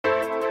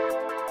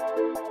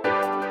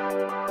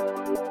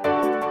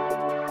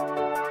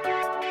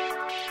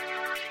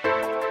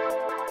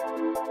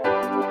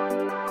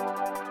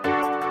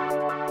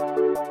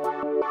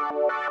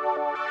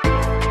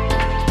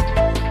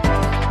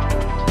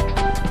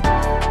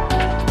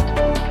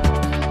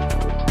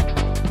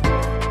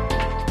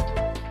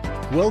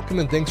Welcome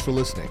and thanks for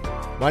listening.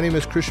 My name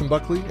is Christian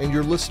Buckley, and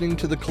you're listening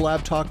to the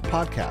Collab Talk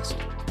podcast.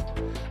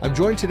 I'm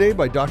joined today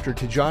by Dr.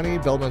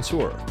 Tidjani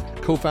Belmansour,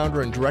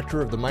 co-founder and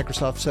director of the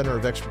Microsoft Center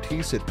of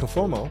Expertise at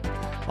COFOMO,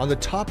 on the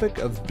topic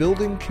of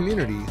building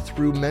community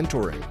through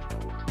mentoring.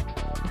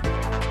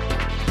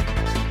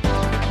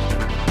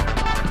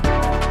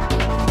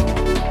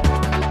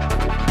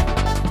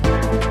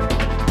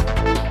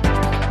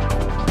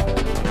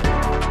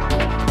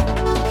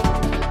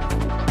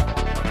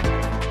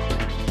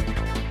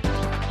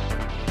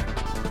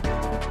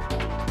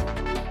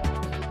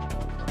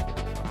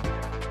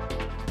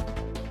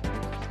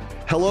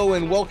 Hello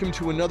and welcome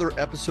to another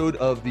episode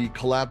of the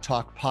Collab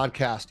Talk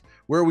podcast,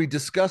 where we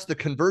discuss the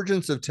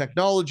convergence of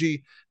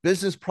technology,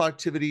 business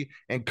productivity,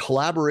 and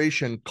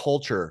collaboration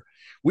culture.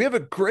 We have a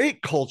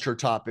great culture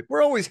topic.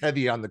 We're always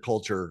heavy on the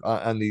culture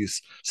on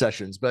these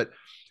sessions, but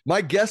my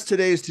guest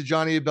today is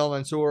Tidjani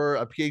Belmansour,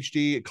 a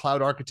PhD, a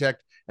cloud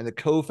architect, and the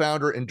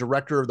co-founder and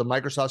director of the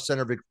Microsoft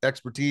Center of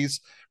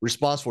Expertise,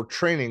 responsible for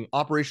training,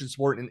 operations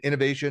support, and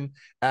innovation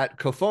at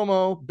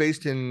COFOMO,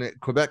 based in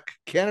Quebec,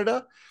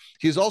 Canada.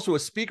 He is also a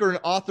speaker and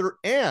author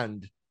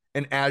and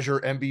an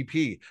Azure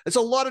MVP. It's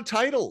a lot of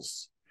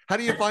titles. How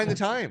do you find the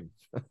time?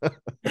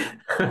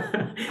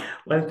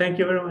 Well, thank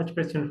you very much,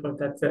 Christian, for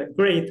that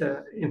great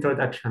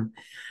introduction.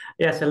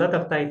 Yes, a lot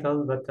of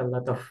titles, but a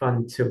lot of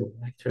fun too,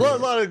 actually. Well, a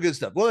lot of good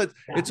stuff. Well,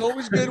 it's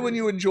always good when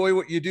you enjoy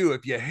what you do.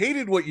 If you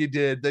hated what you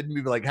did, then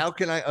you'd be like, how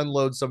can I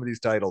unload some of these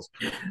titles?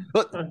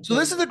 But so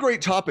this is a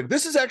great topic.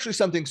 This is actually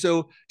something.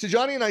 So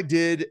Tidjani and I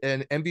did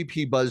an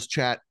MVP Buzz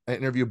Chat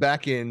interview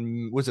back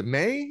in, was it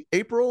May,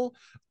 April?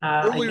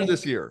 Earlier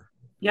this year.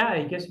 Yeah,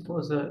 I guess it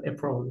was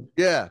April.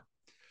 Yeah.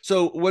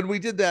 So when we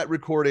did that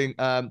recording,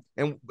 and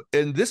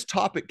this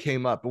topic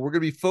came up, and we're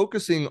going to be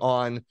focusing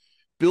on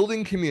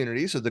building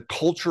community, so the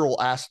cultural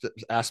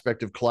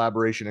aspect of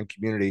collaboration and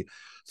community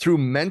through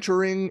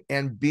mentoring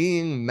and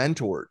being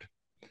mentored.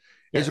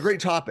 It's a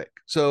great topic.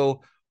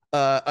 So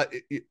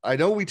I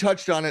know we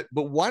touched on it,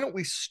 but why don't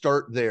we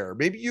start there?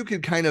 Maybe you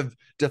could kind of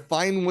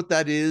define what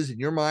that is in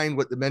your mind,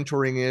 what the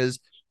mentoring is,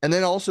 and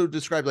then also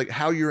describe like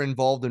how you're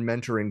involved in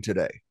mentoring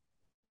today.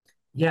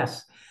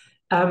 Yes.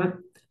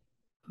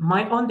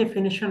 My own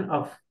definition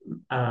of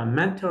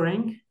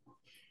mentoring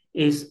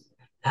is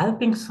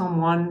helping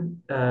someone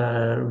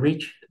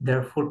reach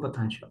their full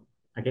potential.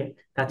 Okay,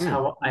 that's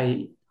how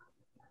I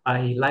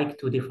like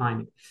to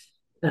define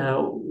it.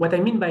 What I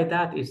mean by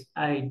that is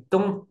I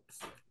don't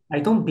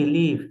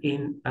believe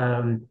in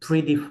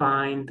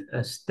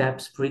predefined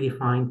steps,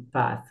 predefined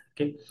path.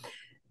 Okay,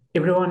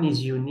 everyone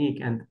is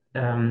unique, and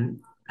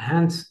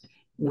hence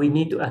we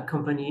need to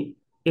accompany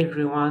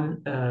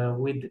everyone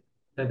with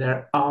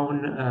their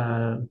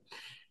own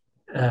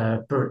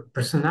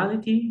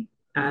personality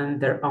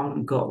and their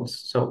own goals.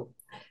 So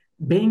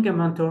being a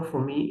mentor for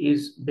me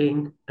is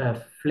being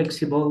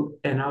flexible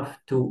enough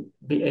to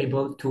be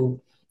able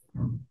to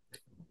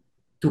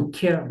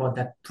care about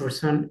that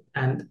person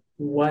and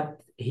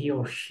what he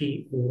or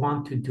she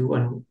want to do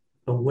and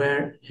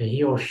where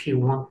he or she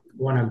want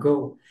to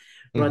go,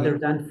 rather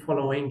than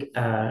following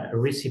a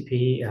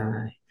recipe.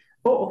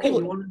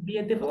 You want to be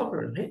a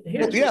developer.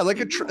 That's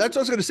what I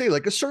was going to say.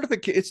 Like a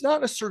certificate, it's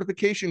not a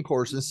certification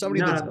course. It's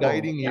somebody that's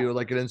guiding you,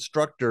 like an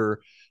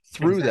instructor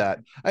through that.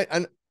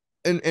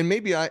 And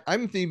maybe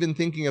I'm even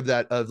thinking of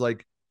that of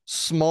like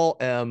small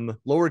m,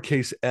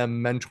 lowercase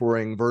m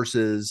mentoring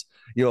versus,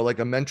 like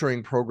a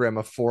mentoring program,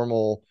 a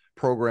formal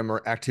program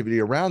or activity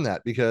around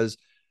that, because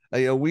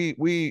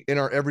we in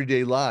our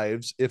everyday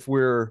lives, if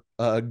we're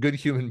good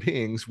human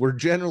beings, we're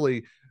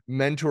generally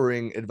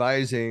mentoring,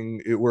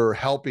 advising, we're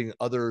helping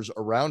others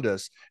around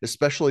us,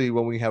 especially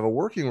when we have a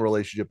working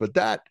relationship. But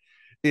that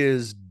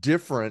is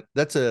different.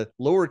 That's a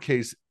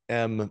lowercase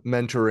m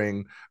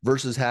mentoring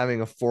versus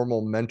having a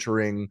formal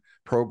mentoring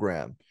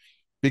program,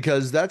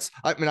 because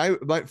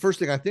my first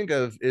thing I think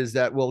of is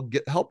that,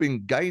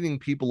 helping guiding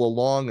people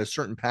along a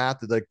certain path,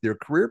 like their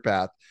career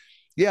path.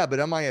 Yeah, but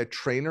am I a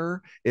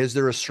trainer? Is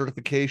there a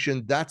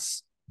certification?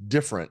 That's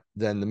different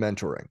than the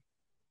mentoring.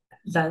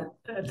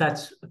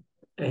 That's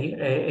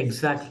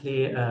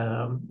exactly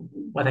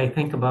what I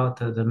think about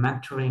the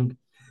mentoring.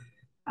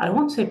 I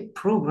won't say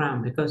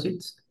program, because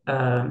it's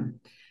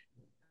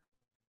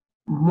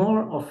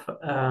more of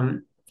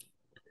a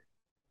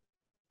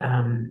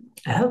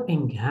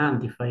helping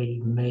hand, if I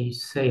may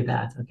say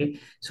that. Okay,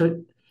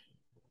 so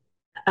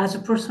as a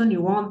person,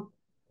 you want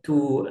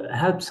to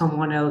help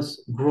someone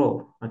else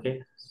grow.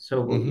 Okay,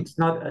 so it's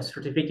not a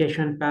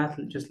certification path,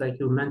 just like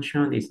you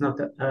mentioned. It's not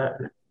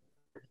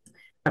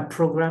a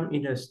program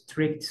in a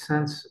strict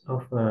sense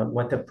of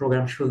what a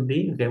program should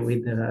be, okay,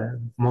 with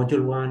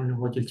module 1,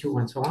 module 2,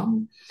 and so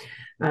on.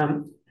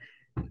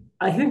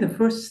 I think the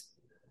first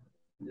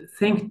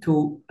thing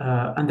to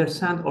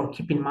understand or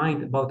keep in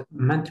mind about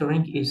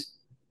mentoring is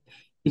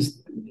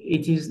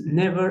it is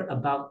never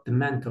about the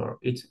mentor,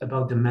 it's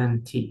about the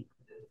mentee.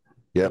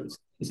 Yep.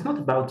 It's not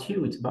about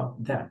you, it's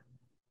about them.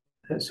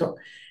 So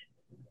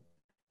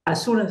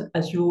as soon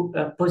as you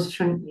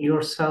position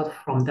yourself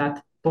from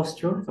that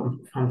posture,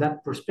 from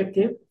that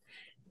perspective,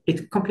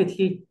 it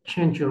completely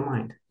changes your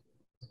mind.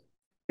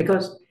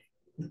 Because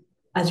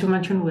as you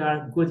mentioned, we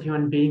are a good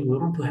human being. We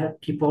want to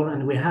help people,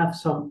 and we have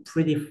some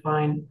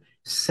predefined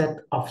set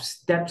of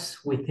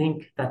steps we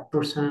think that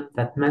person,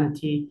 that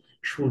mentee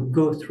should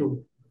go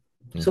through.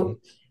 So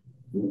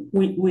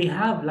we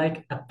have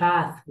like a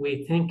path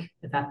we think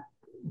that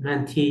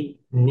mentee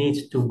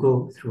needs to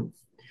go through.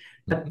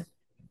 But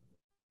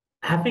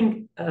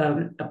having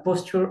a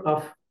posture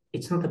of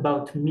it's not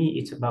about me,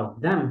 it's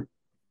about them,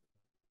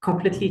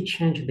 completely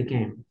change the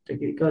game,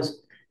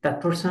 because that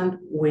person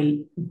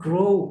will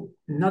grow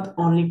not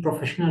only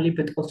professionally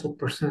but also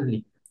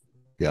personally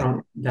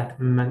from that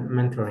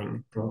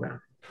mentoring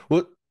program.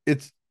 Well,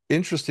 it's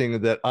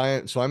interesting that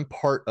I'm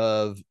part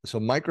of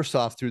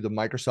Microsoft through the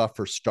Microsoft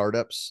for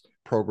Startups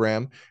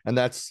program, and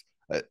that's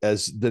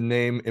as the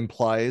name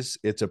implies,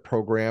 it's a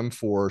program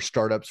for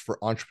startups, for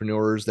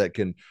entrepreneurs that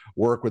can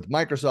work with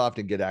Microsoft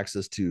and get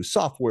access to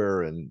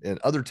software and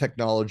other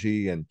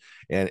technology and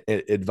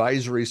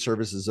advisory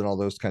services and all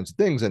those kinds of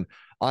things. And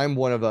I'm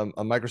one of a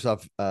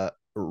Microsoft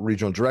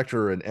regional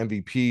director and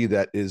MVP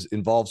that is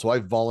involved. So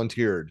I've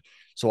volunteered.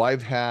 So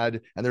I've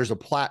had, and there's a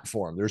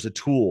platform, there's a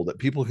tool that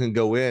people can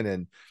go in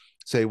and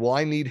say, well,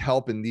 I need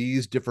help in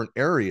these different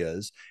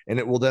areas. And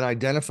it will then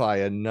identify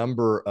a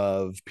number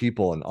of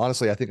people. And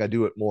honestly, I think I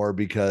do it more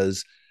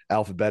because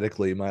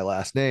alphabetically, my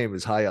last name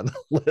is high on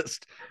the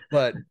list.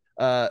 But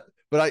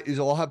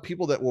I'll have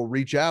people that will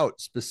reach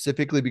out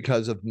specifically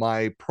because of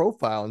my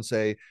profile and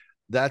say,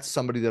 that's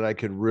somebody that I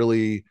could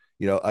really,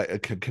 I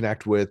could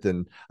connect with.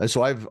 And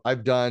so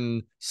I've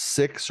done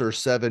 6 or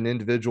 7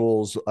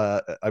 individuals.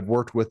 I've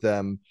worked with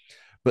them,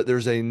 but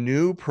there's a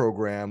new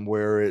program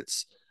where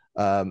it's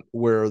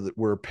where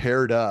we're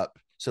paired up.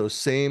 So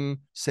same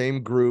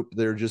group.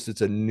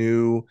 It's a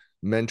new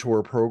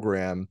mentor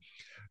program.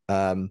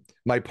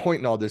 My point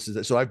in all this is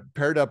that so I've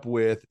paired up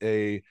with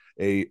a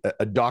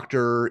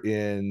doctor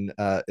in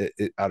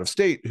out of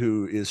state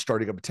who is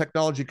starting up a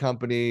technology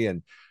company,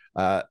 and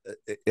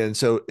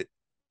so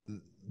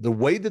the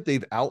way that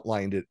they've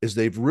outlined it is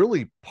they've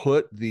really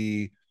put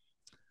the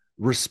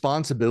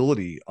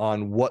responsibility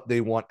on what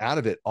they want out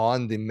of it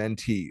on the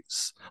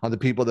mentees, on the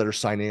people that are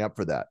signing up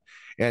for that.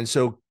 And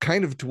so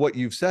kind of to what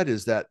you've said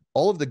is that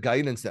all of the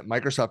guidance that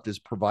Microsoft has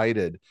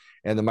provided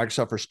and the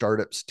Microsoft for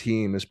Startups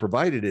team has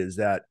provided is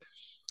that,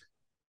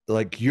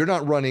 like, you're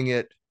not running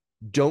it.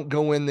 Don't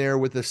go in there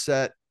with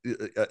a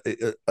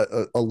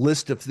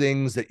list of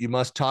things that you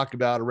must talk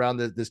about around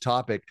this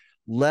topic.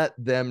 Let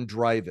them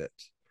drive it.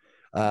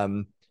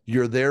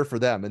 You're there for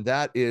them. And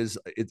that is,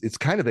 it's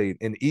kind of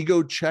an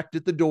ego checked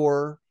at the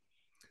door.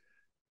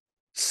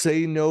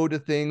 Say no to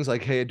things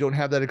like, hey, I don't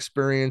have that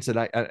experience.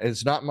 And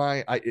it's not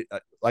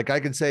like I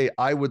can say,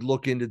 I would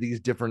look into these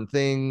different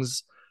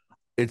things.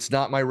 It's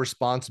not my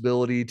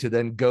responsibility to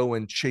then go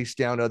and chase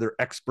down other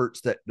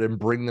experts that then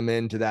bring them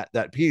into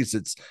that piece.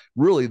 It's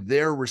really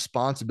their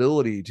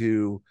responsibility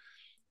to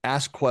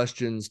ask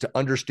questions, to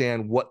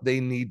understand what they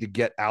need to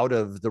get out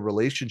of the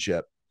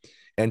relationship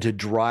and to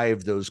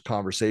drive those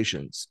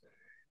conversations,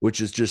 which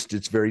is just,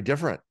 it's very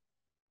different.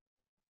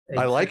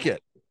 Exactly. I like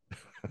it.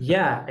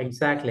 Yeah,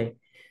 exactly.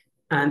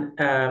 And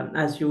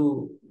as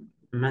you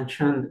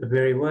mentioned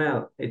very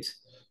well,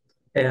 it's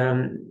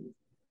you're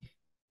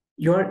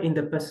in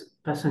the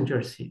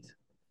passenger seat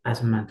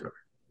as a mentor.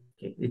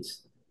 Okay?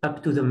 It's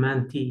up to the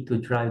mentee to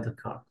drive the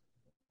car,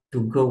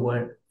 to go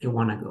where they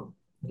want to go.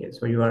 Okay?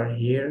 So you are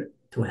here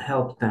to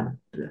help them.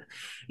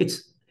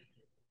 It's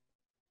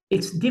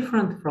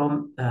different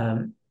from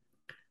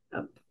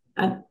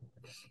and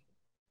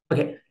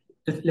okay,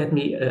 let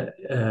me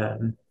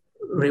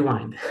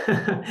rewind.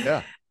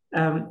 Yeah.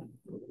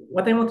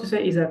 What I want to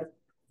say is that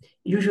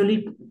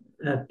usually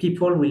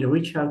people will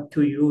reach out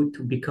to you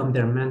to become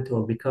their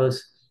mentor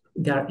because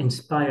they are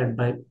inspired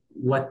by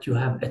what you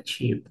have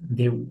achieved.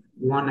 They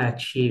want to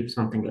achieve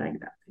something like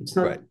that. It's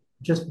not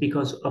just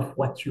because of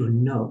what you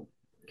know.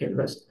 Okay,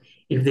 because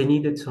if they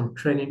needed some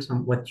training,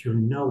 some what you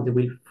know, they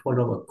will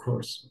follow a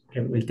course.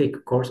 Okay, will take a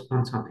course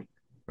on something.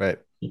 Right.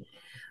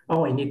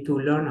 Oh, I need to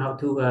learn how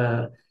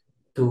to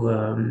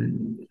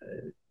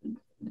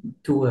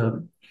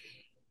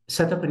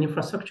set up an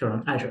infrastructure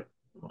on Azure.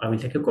 I will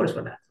take a course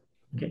for that.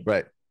 Okay.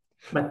 Right.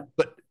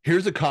 But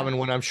here's a common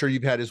one I'm sure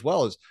you've had as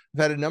well. Is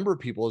I've had a number of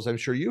people, as I'm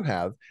sure you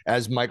have,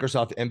 as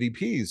Microsoft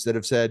MVPs that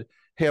have said,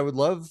 hey, I would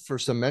love for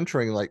some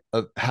mentoring, like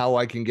of how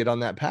I can get on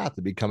that path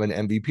to become an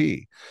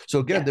MVP. So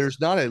again, there's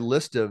not a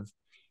list of,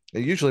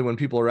 usually when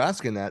people are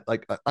asking that,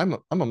 like I'm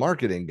a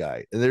marketing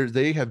guy, and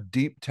they have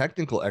deep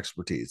technical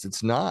expertise.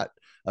 It's not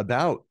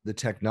about the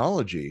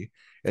technology.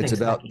 It's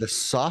about the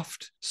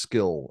soft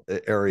skill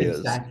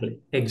areas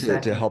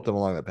to help them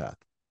along the path.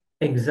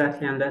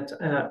 Exactly. And that's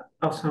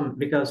awesome,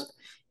 because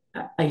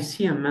I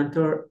see a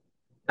mentor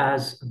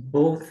as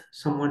both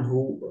someone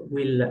who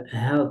will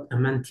help a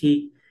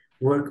mentee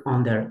work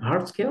on their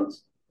hard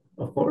skills,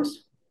 of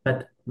course,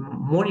 but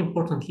more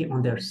importantly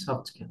on their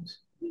soft skills.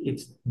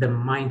 It's the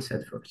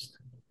mindset first.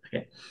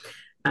 Okay.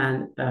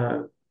 And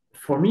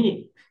for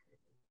me,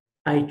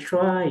 I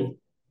try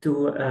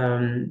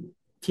to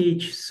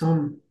teach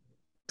some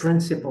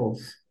principles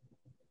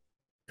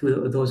to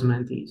those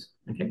mentees.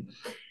 Okay,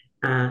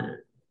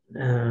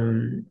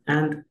 and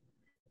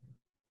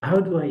how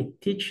do I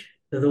teach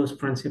those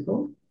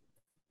principles?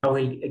 I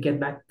will get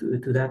back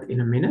to that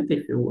in a minute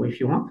if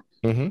you want.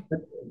 Mm-hmm. But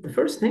the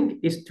first thing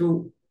is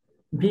to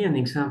be an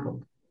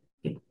example.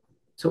 Okay?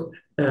 So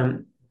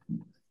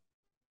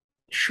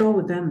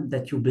show them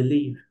that you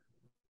believe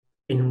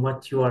in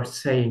what you are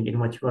saying, in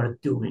what you are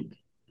doing,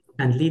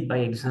 and lead by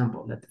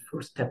example. That's the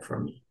first step for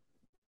me.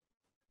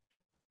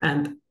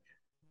 And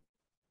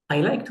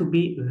I like to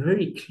be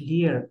very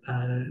clear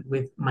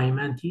with my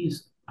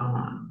mentees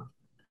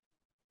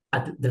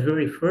at the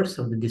very first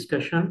of the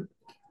discussion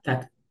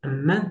that a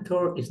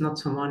mentor is not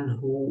someone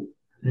who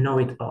know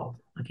it all.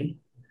 Okay,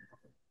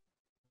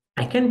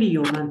 I can be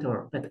your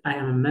mentor, but I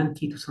am a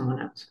mentee to someone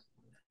else.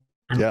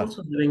 I'm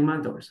also having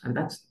mentors, and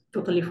that's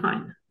totally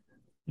fine.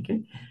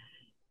 Okay,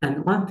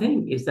 and one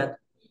thing is that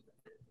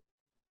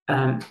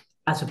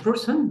as a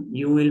person,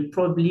 you will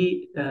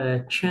probably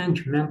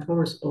change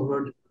mentors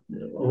over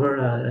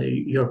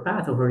your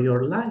path, over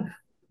your life,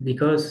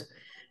 because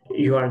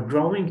you are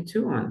growing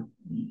too, and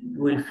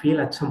you will feel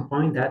at some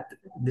point that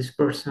this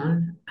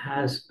person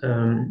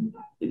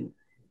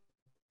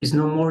is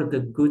no more the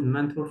good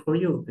mentor for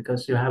you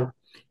because you have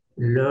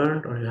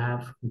learned or you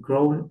have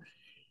grown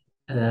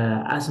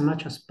as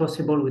much as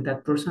possible with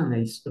that person.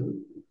 It's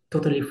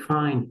totally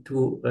fine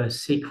to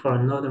seek for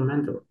another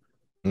mentor.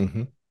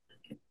 Mm-hmm.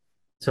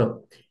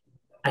 So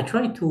I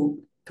try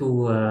to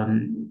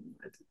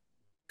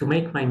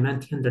make my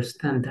mentee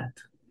understand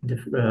that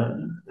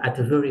at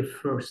the very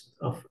first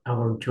of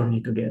our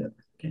journey together.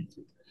 Okay,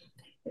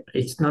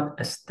 it's not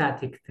a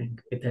static thing;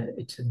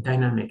 it's a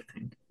dynamic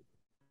thing.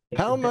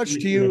 How much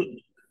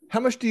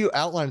do you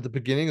outline at the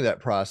beginning of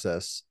that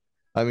process?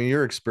 I mean,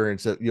 your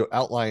experience that you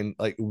outline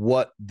like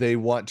what they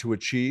want to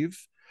achieve,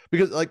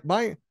 because like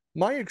my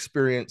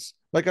experience,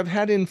 like I've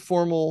had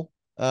informal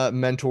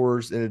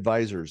mentors and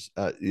advisors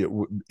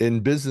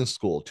in business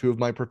school. Two of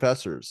my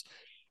professors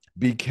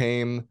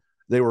became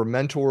they were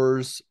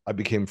mentors I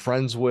became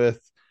friends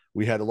with.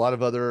 We had a lot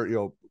of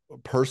other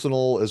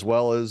personal as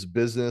well as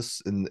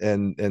business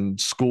and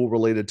school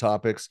related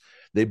topics.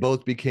 They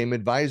both became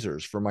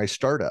advisors for my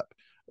startup.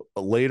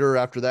 Later,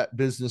 after that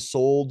business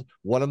sold,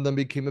 one of them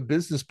became a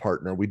business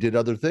partner. We did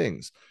other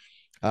things.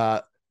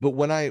 But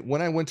when I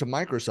went to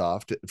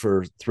Microsoft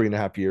for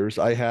 3.5 years,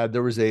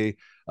 there was a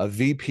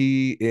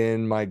VP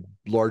in my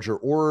larger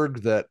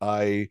org that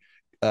I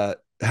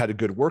had a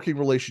good working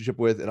relationship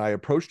with, and I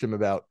approached him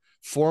about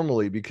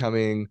formally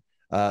becoming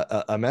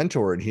a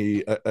mentor, and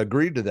he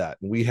agreed to that.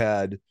 And we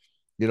had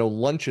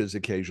lunches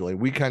occasionally.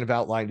 We kind of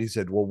outlined, he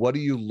said, well, what are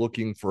you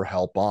looking for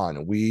help on?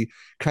 And we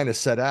kind of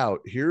set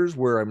out, here's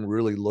where I'm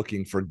really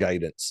looking for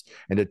guidance,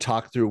 and to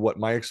talk through what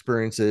my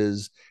experience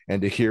is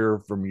and to hear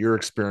from your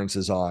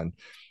experiences on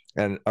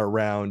and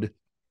around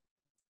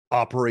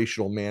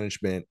operational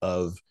management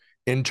of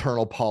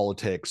internal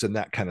politics and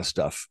that kind of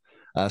stuff.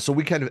 So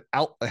we kind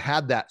of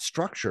had that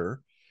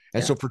structure.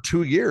 And so for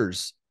 2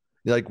 years,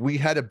 like we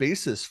had a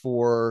basis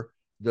for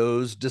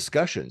those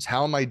discussions.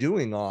 How am I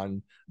doing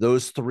on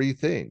those three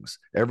things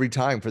every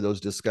time for those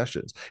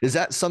discussions? Is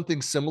that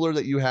something similar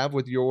that you have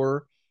with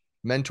your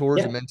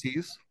mentors and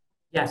mentees?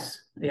 Yes,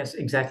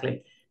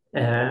 exactly.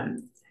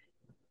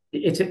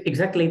 It's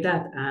exactly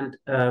that. And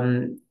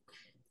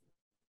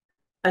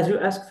as you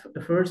asked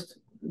first,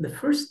 the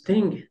first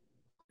thing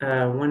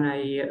when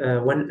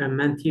a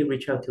mentee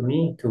reached out to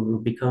me to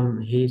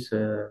become his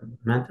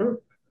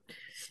mentor,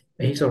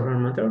 his or her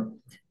mentor,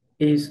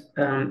 is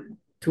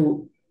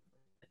to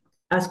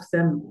ask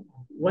them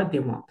what they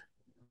want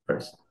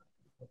first,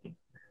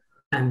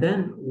 and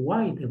then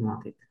why they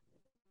want it.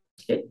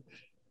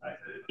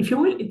 If you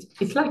will,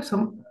 it's like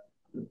some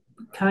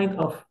kind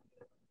of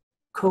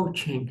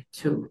coaching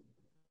too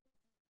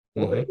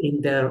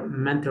in their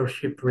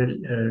mentorship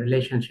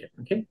relationship.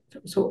 Okay,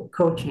 so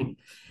coaching.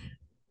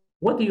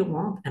 What do you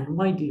want and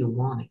why do you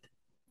want it?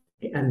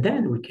 And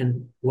then we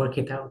can work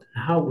it out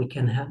how we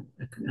can help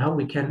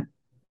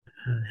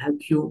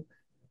you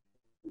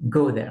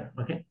go there.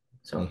 Okay,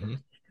 so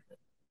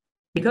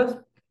because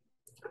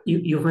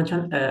you've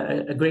mentioned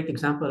a great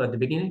example at the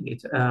beginning.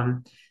 It's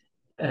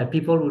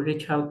people will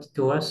reach out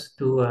to us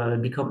to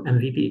become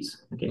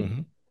MVPs.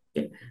 Okay.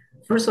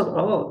 First of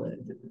all,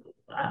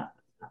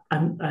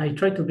 I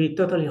try to be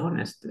totally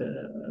honest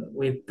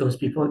with those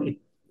people.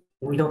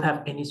 We don't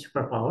have any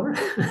superpower.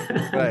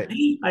 Right.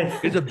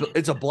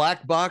 It's a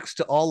black box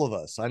to all of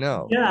us. I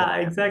know. Yeah,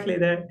 exactly.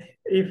 That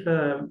if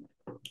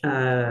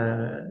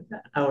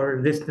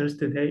our listeners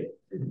today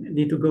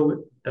need to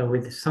go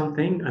with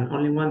something, and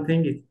only one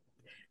thing is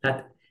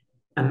that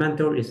a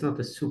mentor is not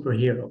a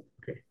superhero.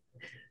 Okay,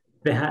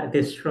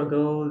 they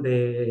struggle,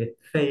 they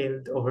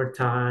failed over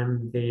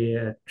time,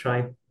 they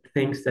tried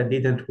things that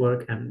didn't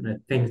work and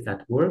things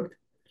that worked.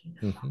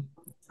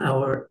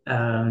 Our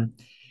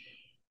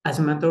as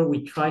a mentor,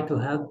 we try to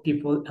help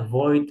people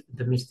avoid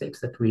the mistakes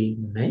that we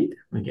made.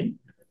 Okay,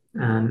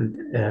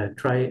 and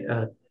try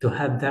to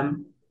help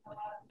them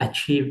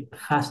achieve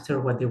faster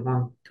what they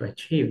want to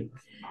achieve.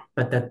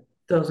 but that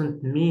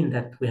doesn't mean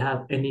that we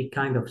have any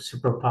kind of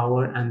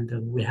superpower and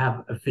we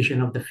have a vision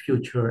of the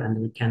future and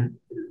we can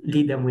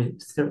lead them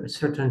with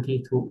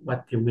certainty to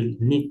what they will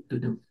need to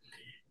do.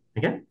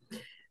 Okay,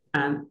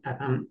 and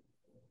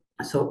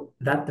so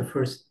that's the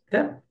first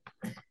step,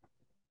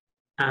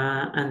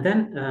 and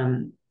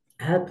then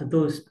help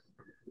those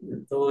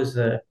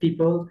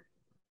people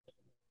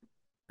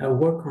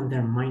work on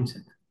their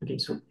mindset. Okay,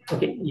 so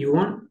okay, you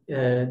want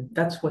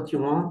that's what you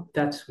want,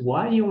 that's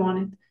why you want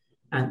it,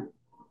 and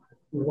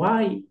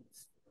why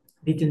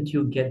didn't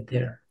you get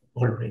there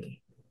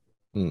already?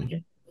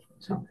 Okay,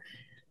 so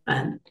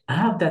and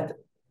have that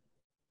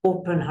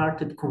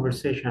open-hearted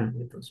conversation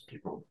with those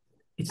people.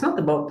 It's not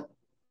about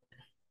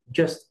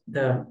just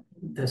the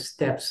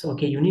steps.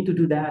 Okay, you need to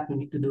do that, you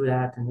need to do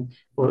that, and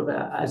or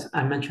as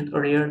I mentioned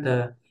earlier,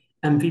 the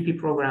MVP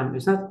program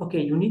is not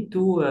okay. You need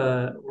to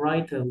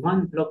write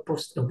one blog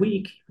post a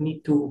week. You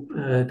need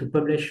to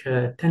publish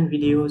 10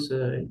 videos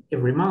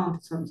every month.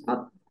 It's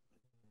not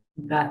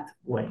that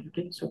way.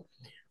 Okay, so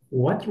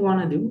what you want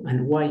to do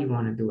and why you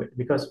want to do it,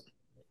 because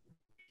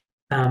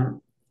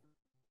um,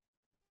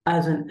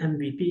 as an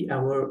MVP,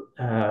 our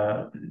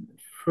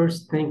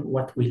first thing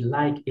what we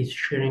like is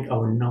sharing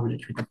our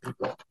knowledge with the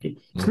people. Okay?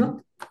 It's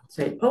not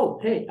say, oh,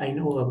 hey, I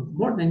know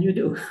more than you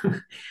do.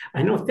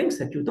 I know things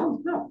that you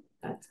don't know.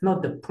 That's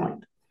not the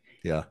point.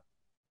 Yeah.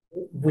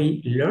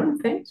 We learn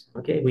things.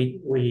 Okay,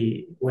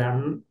 we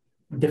are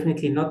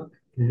definitely not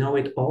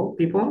know-it-all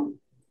people.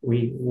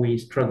 We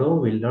struggle,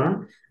 we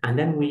learn, and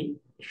then we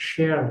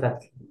share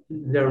that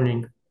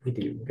learning with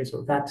you. Okay,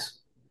 so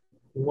that's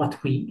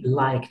what we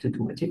like to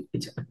do.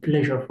 It's a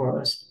pleasure for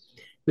us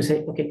to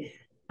say, okay,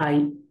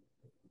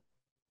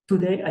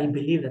 today I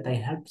believe that I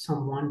helped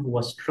someone who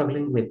was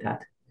struggling with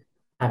that,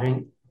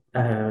 having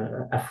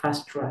a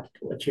fast track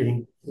to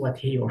achieving what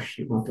he or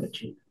she want to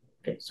achieve.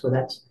 Okay, so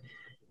that's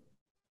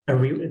the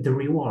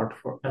reward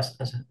for us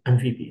as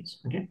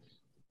MVPs. Okay,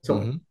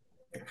 so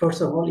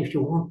first of all, if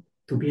you want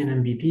to be an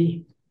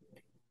MVP,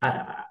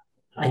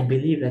 I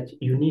believe that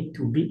you need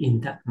to be in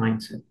that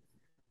mindset,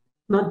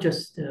 not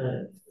just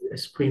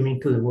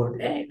screaming to the world,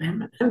 hey,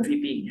 I'm an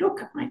MVP,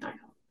 look at my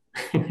title.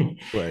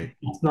 Right.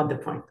 It's not the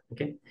point.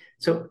 Okay.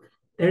 So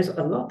there's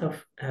a lot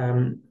of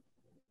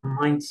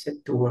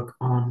mindset to work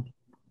on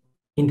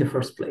in the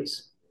first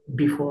place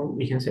before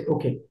we can say,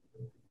 okay,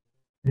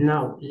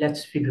 now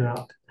let's figure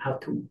out how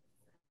to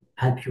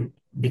help you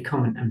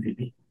become an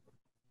MVP.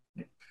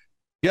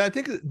 Yeah, I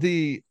think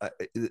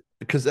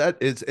because that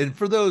is, and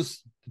for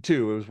those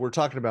too, as we're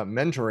talking about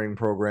mentoring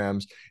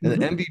programs, and the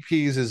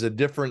MVPs is a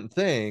different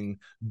thing,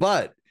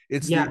 but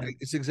it's the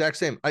exact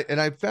same.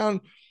 I found,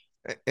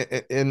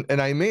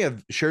 and I may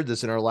have shared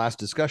this in our last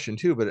discussion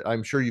too, but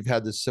I'm sure you've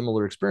had this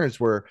similar experience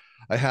where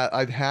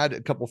I've had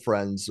a couple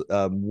friends,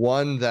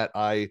 one that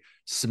I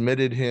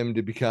submitted him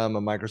to become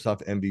a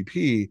Microsoft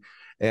MVP.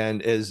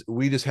 And as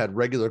we just had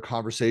regular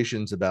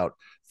conversations about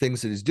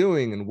things that he's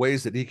doing and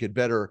ways that he could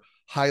better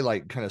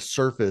highlight, kind of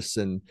surface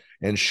and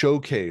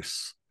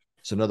showcase.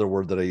 It's another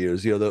word that I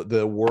use,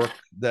 the work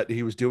that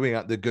he was doing,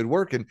 the good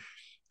work.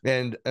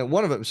 And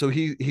one of them, so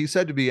he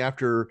said to me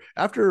after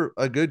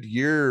a good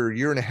year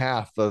and a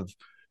half of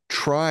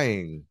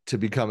trying to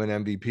become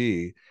an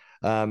MVP,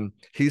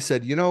 he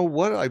said,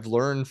 what I've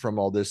learned from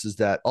all this is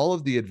that all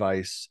of the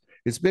advice,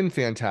 it's been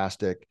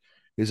fantastic.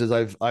 He says,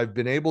 I've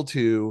been able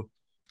to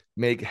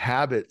make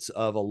habits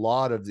of a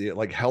lot of the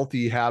like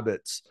healthy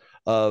habits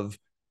of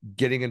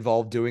getting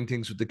involved, doing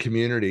things with the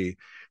community.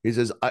 He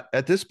says,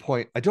 at this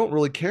point, I don't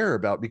really care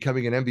about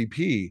becoming an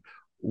MVP.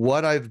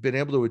 What I've been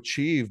able to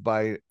achieve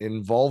by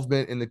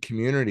involvement in the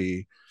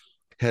community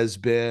has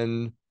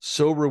been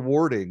so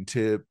rewarding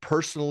to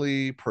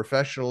personally,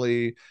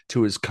 professionally,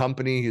 to his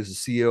company.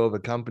 He's the CEO of a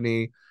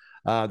company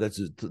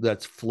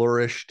that's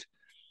flourished.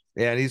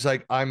 And he's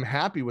like, I'm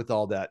happy with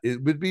all that.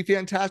 It would be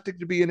fantastic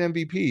to be an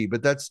MVP,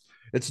 but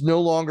it's no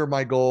longer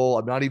my goal.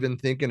 I'm not even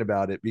thinking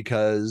about it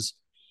because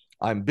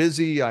I'm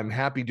busy. I'm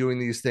happy doing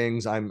these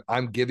things. I'm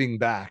giving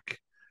back,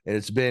 and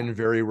it's been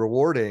very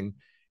rewarding.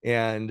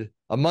 And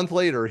a month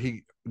later,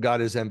 he got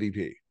his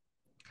MVP,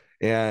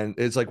 and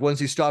it's like once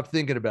he stopped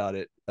thinking about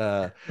it,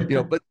 but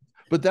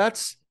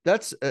that's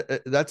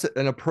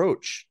an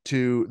approach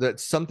to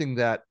that's something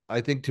that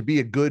I think to be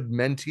a good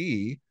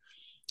mentee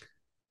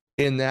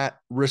in that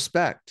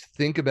respect.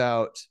 Think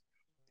about,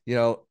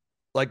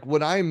 like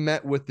when I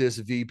met with this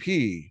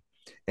VP,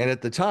 and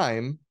at the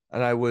time,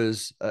 and I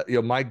was,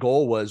 my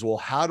goal was, well,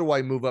 how do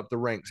I move up the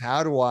ranks?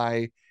 How do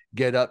I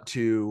get up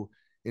to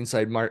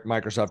inside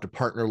Microsoft, a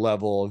partner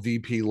level, a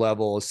VP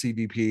level, a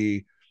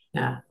CVP?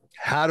 Yeah.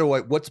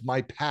 What's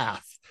my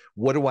path?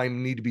 What do I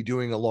need to be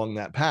doing along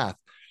that path?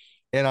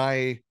 And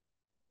I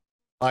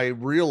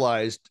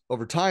realized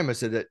over time, I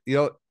said that,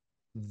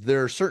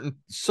 there are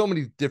so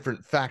many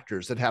different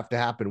factors that have to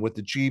happen with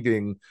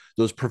achieving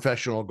those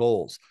professional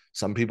goals.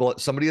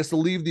 Somebody has to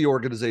leave the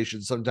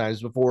organization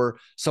sometimes before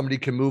somebody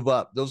can move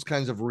up, those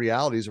kinds of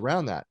realities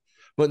around that.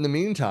 But in the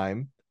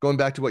meantime, going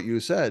back to what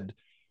you said,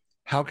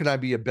 how can I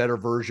be a better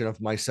version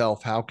of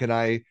myself? How can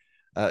I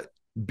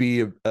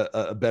be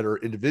a better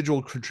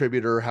individual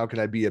contributor? How can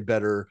I be a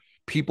better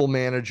people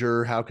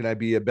manager? How can I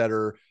be a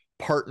better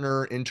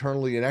partner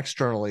internally and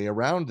externally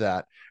around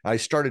that? I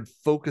started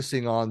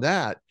focusing on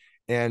that,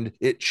 and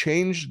it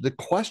changed the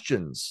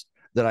questions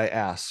that I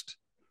asked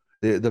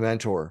the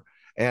mentor.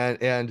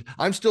 And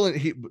I'm still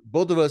in.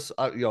 Both of us,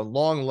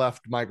 long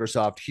left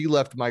Microsoft. He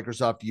left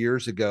Microsoft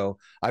years ago.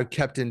 I've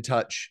kept in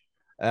touch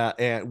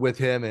and with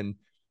him,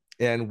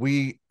 and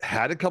we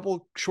had a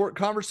couple short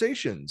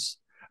conversations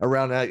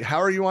around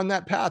how are you on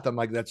that path. I'm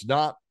like,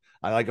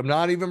 I'm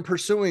not even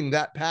pursuing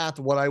that path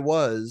what I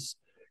was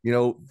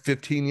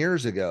 15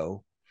 years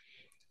ago,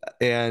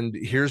 and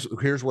here's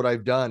what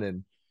I've done.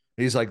 And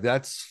he's like,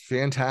 that's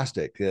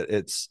fantastic.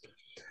 It's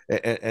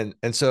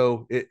and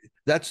so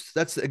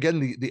that's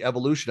again the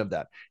evolution of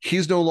that.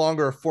 He's no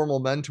longer a formal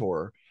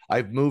mentor.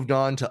 I've moved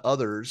on to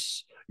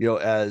others,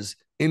 as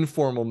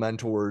informal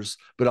mentors,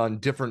 but on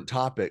different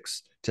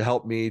topics to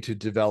help me to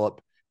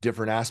develop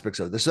different aspects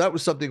of this. So that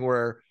was something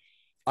where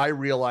I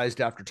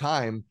realized after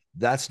time,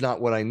 that's not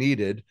what I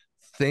needed.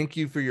 Thank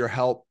you for your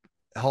help.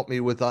 Help me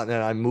with that.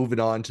 And I'm moving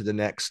on to the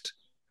next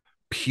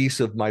piece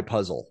of my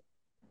puzzle.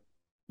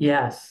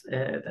 Yes,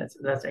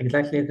 that's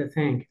exactly the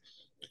thing.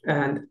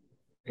 And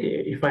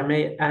if I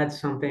may add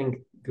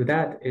something to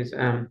that, is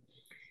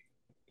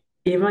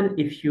even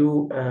if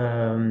you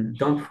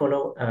don't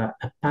follow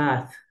a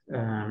path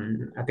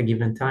at a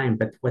given time,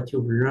 but what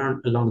you've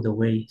learned along the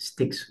way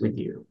sticks with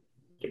you.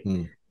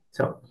 Okay.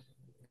 So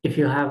if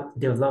you have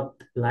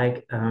developed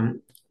like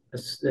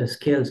the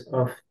skills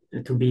of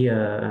to be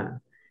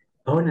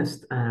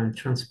honest and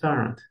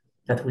transparent,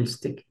 that will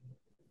stick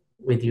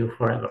with you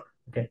forever.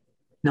 Okay.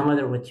 No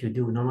matter what you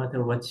do, no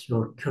matter what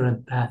your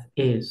current path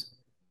is,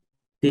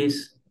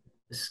 these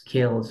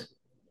skills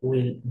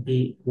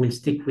will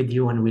stick with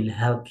you and will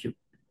help you.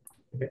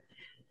 Okay.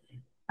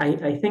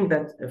 I think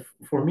that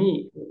for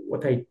me,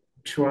 what I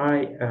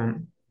try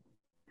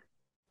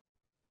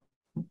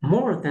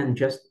more than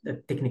just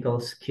technical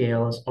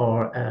skills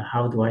or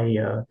how do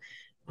I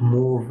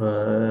move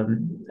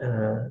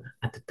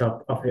at the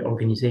top of the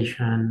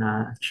organization,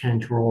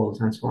 change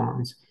roles and so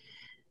on. It's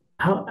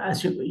how,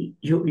 as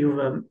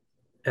you've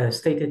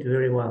stated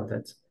very well,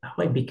 that's how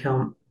I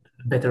become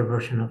a better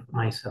version of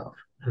myself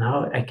and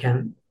how I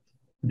can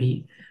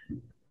be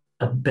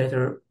a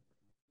better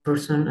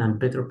person and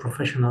better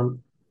professional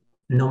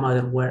no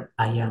matter where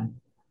I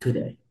am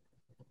today.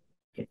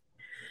 Okay.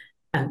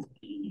 And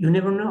you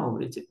never know.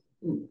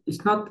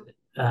 It's not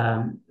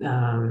um,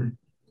 um,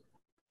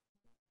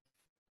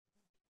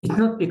 it's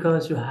not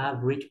because you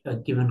have reached a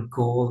given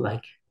goal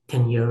like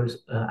 10 years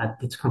at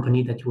this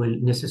company that you will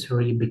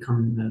necessarily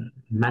become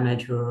a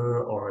manager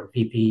or a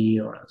VP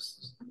or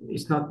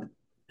it's not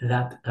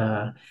that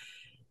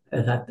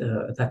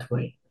that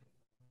way.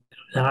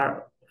 There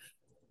are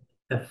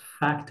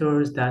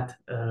factors that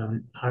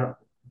are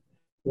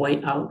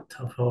way out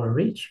of our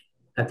reach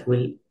that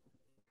will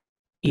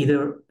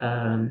either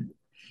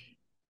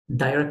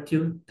direct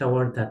you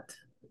toward that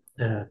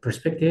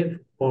perspective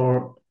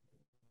or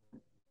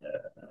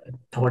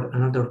toward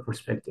another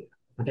perspective.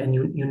 Okay, and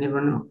you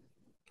never know.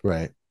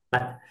 Right.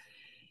 But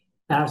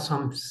there are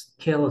some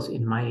skills,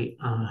 in my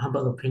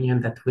humble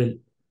opinion, that will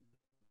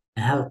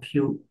help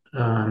you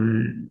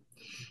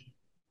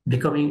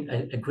becoming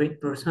a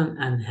great person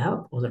and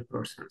help other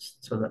persons.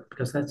 So that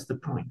because that's the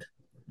point.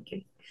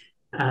 Okay.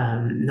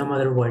 No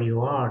matter where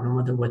you are, no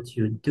matter what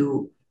you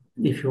do,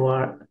 if you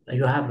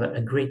have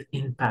a great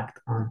impact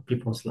on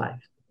people's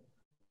lives,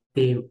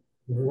 they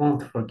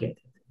won't forget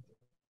it.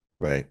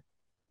 Right.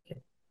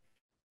 Okay.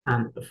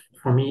 And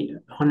for me,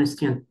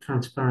 honesty and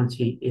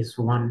transparency is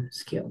one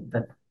skill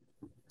that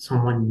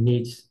someone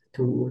needs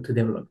to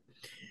develop.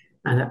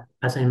 And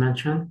as I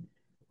mentioned,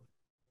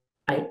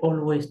 I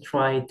always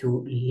try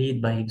to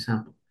lead by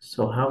example.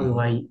 So how do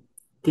I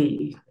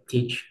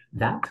teach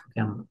that?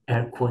 I'm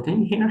air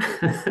quoting here.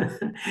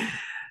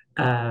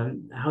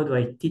 How do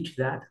I teach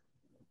that?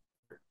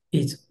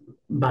 It's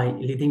by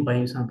leading by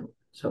example.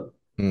 So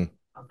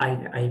I,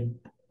 I,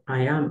 I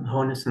am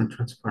honest and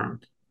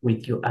transparent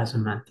with you as a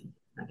mentee.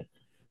 Okay?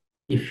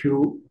 If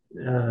you,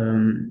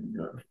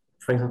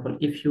 for example,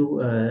 if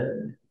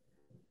you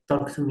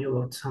talk to me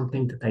about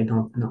something that I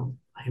don't know,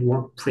 I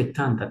won't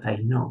pretend that I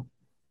know.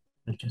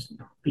 I just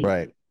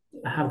right.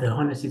 have the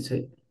honesty to say,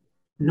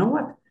 you know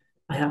what?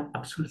 I have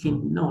absolutely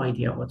no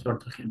idea what you're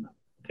talking about.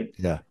 Okay.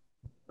 Yeah.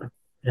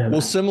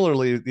 Well,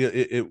 similarly,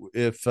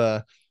 if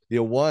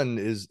one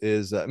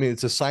is I mean,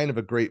 it's a sign of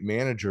a great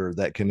manager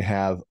that can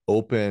have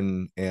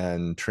open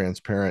and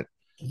transparent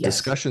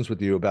discussions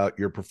with you about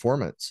your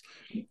performance.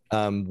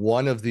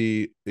 One of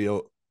the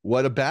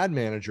what a bad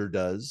manager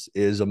does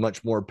is a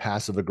much more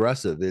passive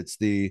aggressive. It's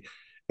the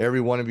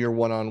every one of your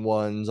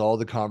one-on-ones, all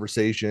the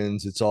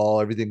conversations,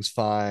 everything's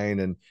fine,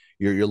 and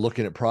you're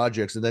looking at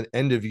projects, and then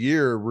end of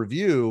year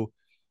review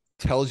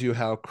tells you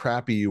how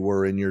crappy you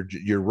were in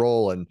your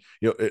role. And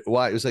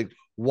why it was like,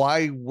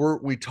 why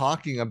weren't we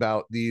talking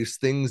about these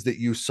things that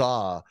you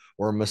saw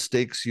or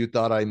mistakes you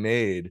thought I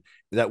made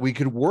that we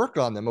could work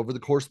on them over the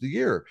course of the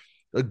year?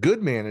 a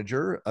good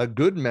manager, a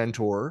good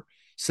mentor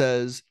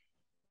says,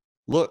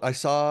 look, I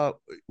saw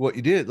what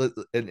you did,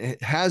 and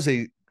it has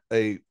a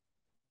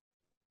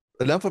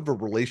enough of a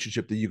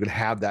relationship that you can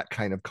have that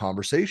kind of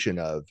conversation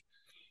of,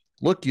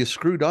 look, you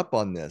screwed up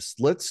on this.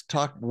 Let's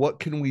talk. What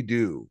can we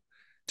do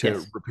to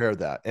Yes. repair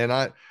that? And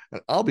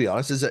I'll be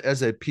honest,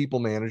 as a people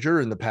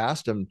manager in the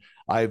past, and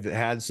I've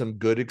had some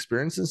good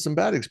experiences, some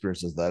bad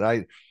experiences that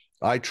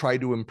I try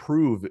to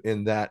improve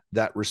in that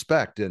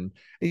respect. And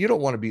you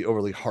don't want to be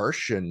overly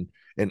harsh and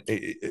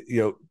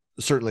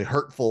certainly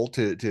hurtful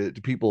to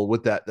people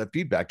with that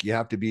feedback. You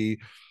have to be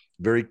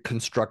very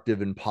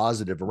constructive and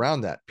positive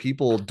around that.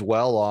 People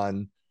dwell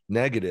on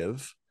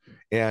negative,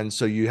 and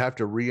so you have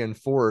to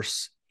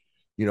reinforce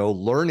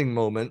learning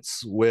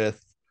moments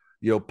with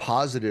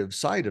positive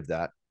side of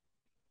that.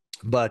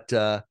 But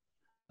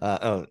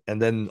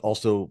and then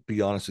also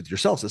be honest with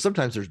yourself. So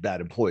sometimes there's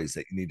bad employees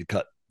that you need to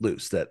cut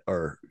loose that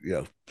are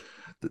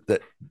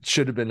that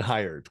should have been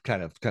hired,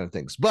 kind of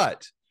things.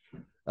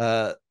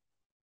 Uh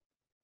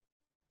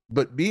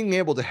but being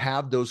able to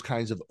have those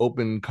kinds of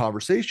open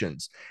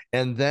conversations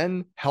and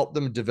then help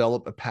them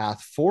develop a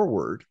path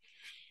forward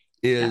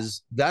Yeah.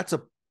 that's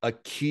a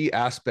key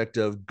aspect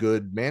of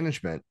good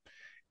management.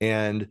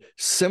 And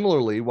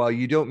similarly, while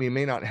you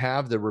may not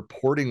have the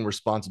reporting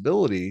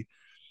responsibility,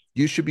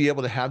 you should be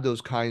able to have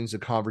those kinds of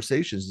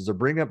conversations to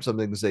bring up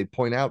something as they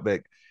point out,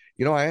 but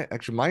I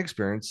actually, my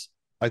experience,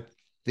 I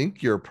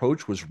think your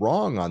approach was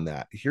wrong on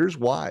that. Here's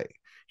why.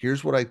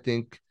 Here's what I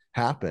think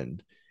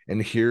happened.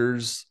 And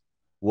here's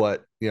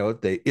what,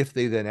 if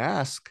they then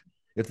ask,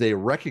 if they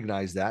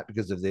recognize that,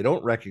 because if they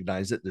don't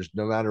recognize it, there's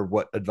no matter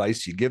what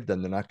advice you give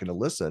them, they're not going to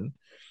listen.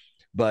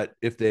 But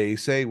if they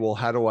say, well,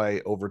 how do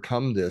I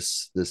overcome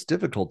this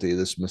difficulty,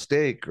 this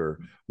mistake, or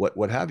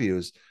what have you,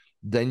 is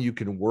then you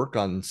can work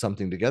on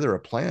something together, a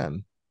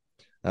plan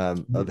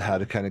of how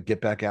to kind of get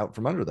back out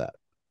from under that.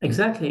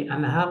 Exactly.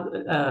 And have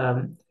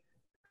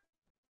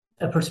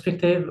a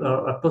perspective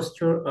or a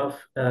posture of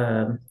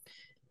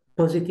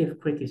positive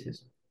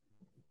criticism,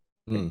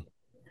 Mm,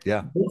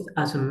 yeah. both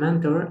as a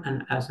mentor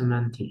and as a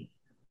mentee.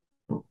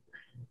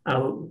 I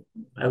will,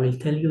 I will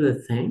tell you the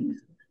things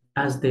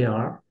as they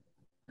are,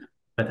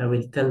 but I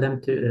will tell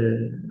them to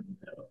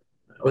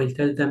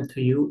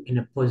you in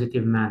a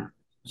positive manner,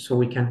 so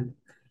we can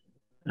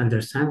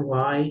understand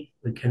why,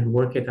 we can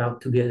work it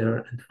out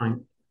together and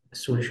find a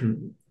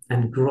solution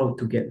and grow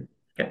together.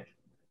 Okay,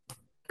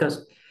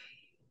 because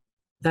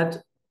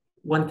that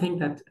one thing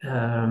that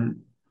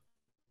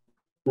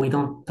we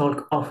don't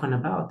talk often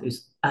about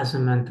is, as a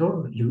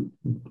mentor, you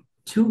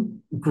to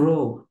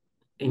grow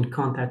in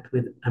contact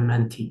with a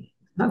mentee,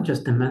 not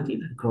just the mentee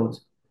that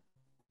grows,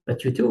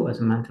 but you too, as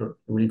a mentor,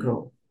 will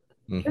grow.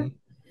 Mm-hmm. Okay?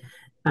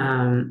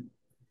 Um,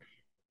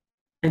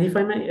 and if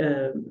I may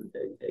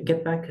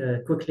get back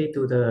quickly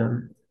to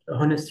the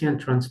honesty and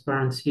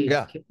transparency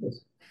Yeah.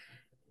 skills,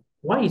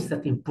 why is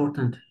that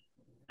important?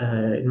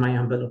 In my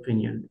humble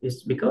opinion,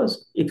 is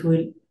because it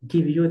will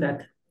give you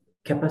that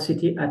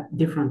capacity at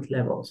different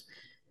levels.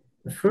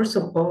 First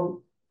of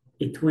all,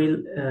 it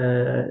will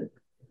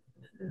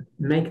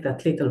make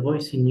that little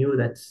voice in you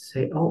that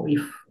say, oh,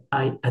 if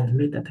I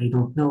admit that I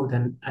don't know,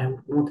 then I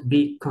won't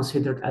be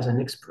considered as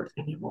an expert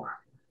anymore.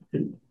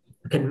 You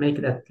can make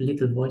that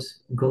little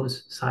voice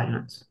goes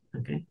silent.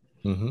 Okay.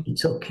 Mm-hmm.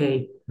 It's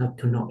okay not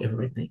to know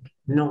everything.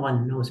 No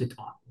one knows it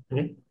all.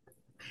 Okay.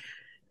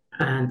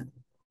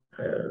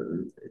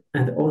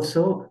 And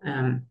also,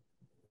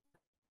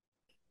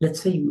 let's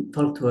say you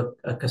talk to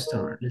a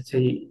customer. Let's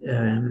say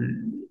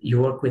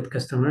you work with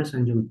customers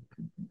and you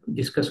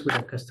discuss with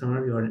a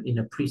customer. You are in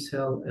a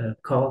pre-sale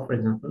call, for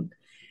example,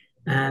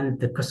 and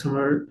the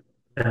customer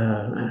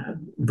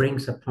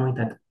brings a point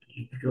that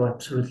you're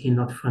absolutely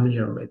not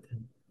familiar with.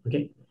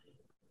 Okay,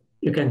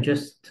 you can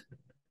just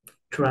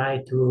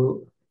try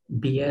to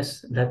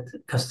BS that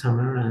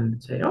customer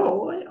and say,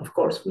 "Oh, of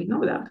course we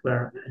know that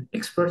we're an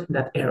expert in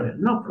that area,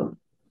 no problem."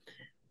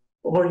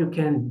 Or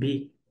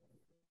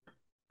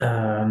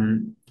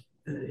um,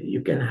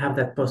 you can have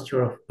that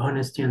posture of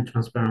honesty and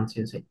transparency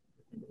and say,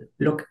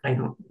 "Look, I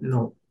don't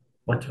know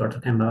what you are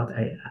talking about.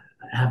 I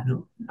have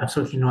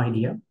absolutely no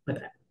idea,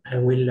 but I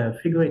will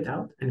figure it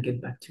out and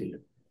get back to you."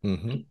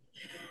 Mm-hmm. Okay?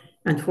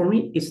 And for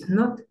me, it's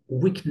not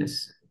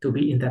weakness to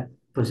be in that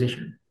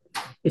position.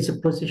 It's a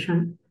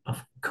position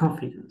of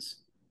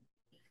confidence,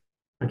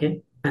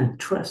 okay, and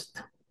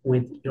trust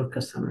with your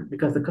customer,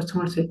 because the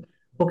customer said,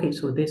 "Okay,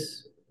 so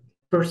this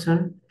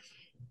person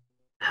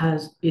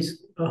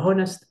is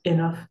honest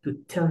enough to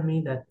tell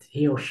me that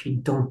he or she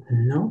don't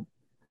know.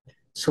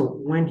 So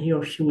when he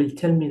or she will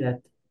tell me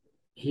that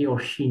he or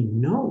she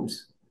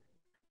knows,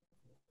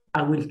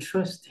 I will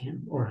trust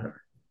him or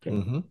her, okay?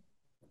 Mm-hmm.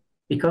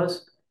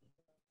 Because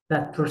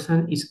that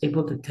person is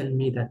able to tell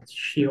me that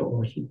she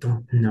or he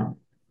don't know.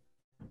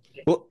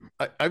 Okay? Well,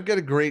 I've got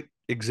a great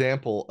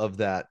example of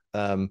that.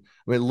 I mean,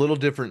 a little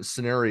different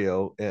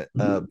scenario,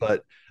 Mm-hmm.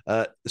 but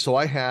so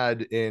I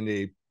had in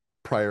a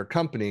prior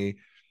company,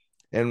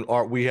 and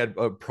we had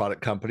a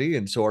product company,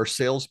 and so our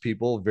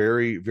salespeople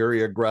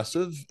very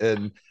aggressive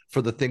and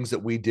for the things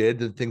that we did,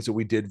 the things that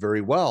we did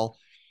very well.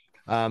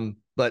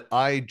 But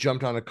I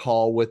jumped on a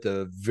call with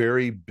a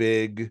very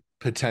big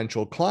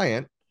potential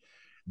client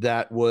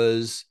that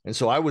was, and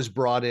so I was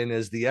brought in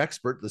as the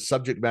expert, the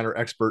subject matter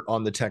expert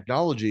on the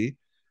technology.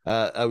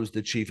 I was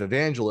the chief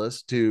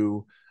evangelist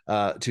to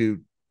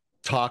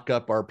talk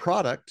up our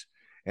product,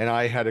 and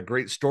I had a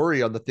great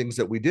story on the things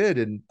that we did.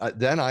 And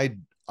then I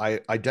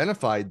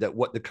identified that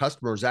what the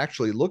customer was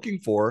actually looking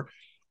for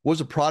was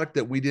a product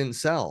that we didn't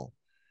sell.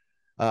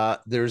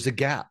 There's a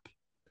gap,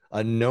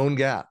 a known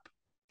gap,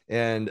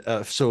 and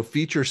so a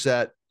feature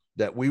set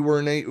that we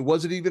weren't, it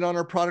wasn't even on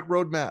our product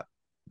roadmap.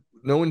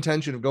 No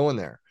intention of going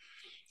there.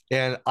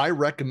 And I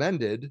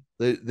recommended,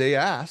 they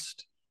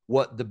asked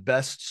what the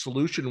best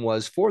solution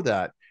was for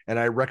that. And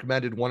I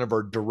recommended one of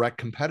our direct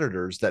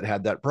competitors that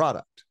had that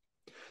product.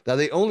 Now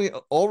they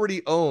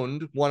already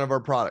owned one of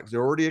our products.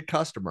 They're already a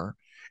customer.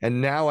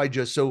 And now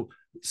so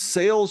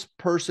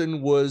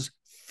salesperson was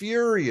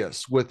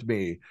furious with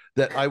me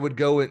that I would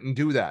go and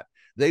do that.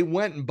 They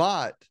went and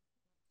bought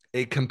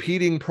a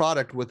competing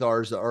product with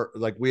ours.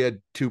 Like we had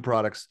two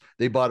products.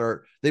 They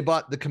bought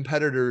the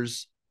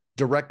competitors'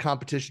 direct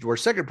competition to our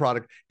second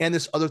product and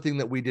this other thing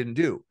that we didn't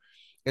do.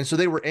 And so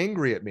they were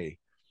angry at me.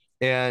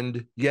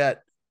 And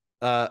yet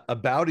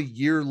about a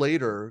year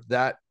later,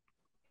 that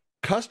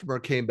customer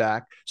came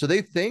back. So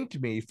they thanked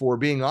me for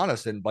being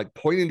honest and like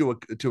pointing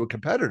to a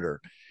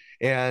competitor.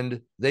 And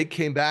they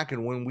came back,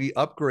 and when we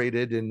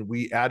upgraded and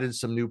we added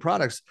some new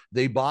products,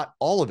 they bought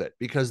all of it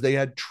because they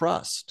had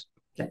trust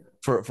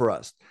for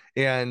us,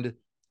 and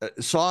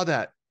saw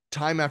that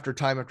time after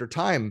time after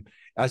time.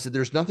 I said,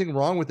 there's nothing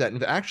wrong with that.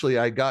 And actually,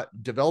 I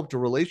developed a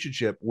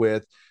relationship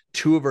with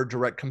two of our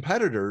direct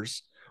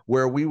competitors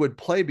where we would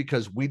play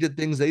because we did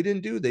things they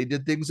didn't do. They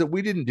did things that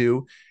we didn't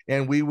do.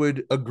 And we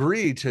would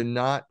agree to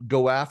not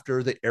go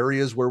after the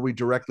areas where we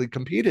directly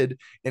competed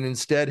and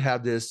instead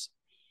have this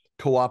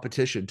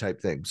co-opetition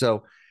type thing.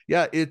 So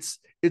yeah, it's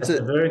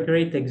a very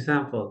great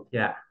example.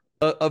 Yeah.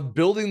 Of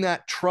building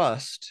that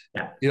trust,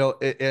 yeah.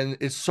 And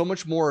it's so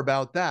much more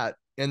about that.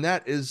 And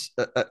that is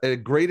a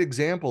great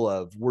example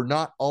of, we're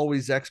not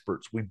always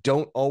experts. We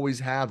don't always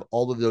have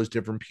all of those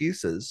different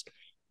pieces.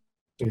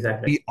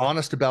 Exactly. Be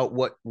honest about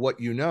what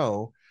you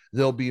know.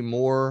 They'll be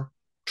more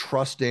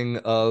trusting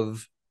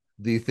of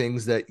the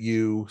things that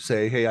you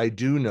say, hey, I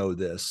do know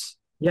this.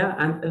 Yeah,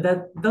 and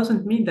that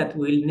doesn't mean that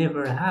we'll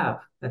never have.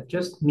 That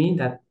just means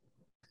that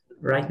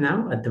right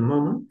now, at the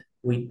moment,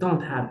 we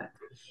don't have that.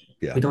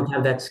 Yeah. We don't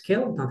have that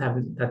skill, we don't have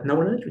that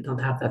knowledge, we don't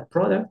have that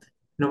product,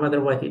 no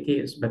matter what it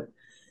is. But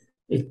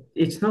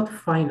it's not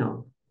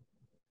final.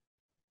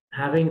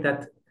 Having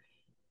that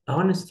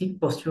honesty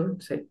posture,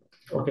 say,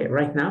 okay,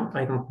 right now,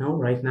 I don't know,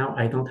 right now,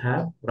 I don't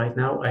have, right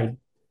now, I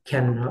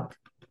cannot.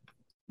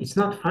 It's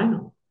not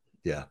final.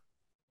 Yeah.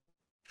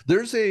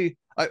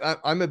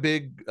 I'm a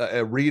big,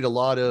 read a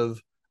lot of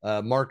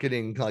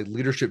marketing, like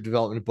leadership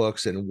development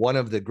books. And one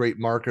of the great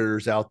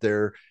marketers out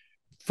there,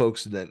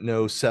 folks that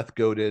know Seth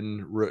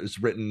Godin, has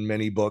written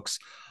many books.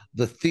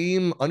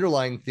 The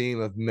underlying theme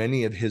of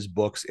many of his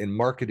books in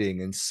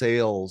marketing and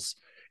sales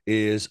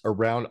is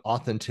around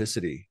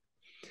authenticity.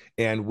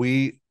 And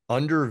we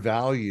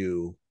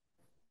undervalue,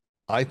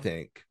 I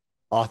think,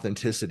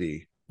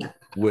 authenticity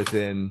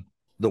within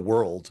the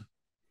world.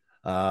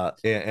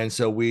 And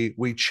so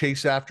we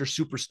chase after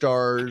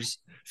superstars,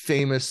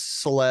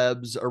 famous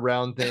celebs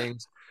around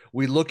things.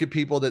 We look at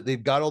people that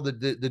they've got all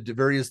the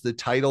various the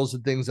titles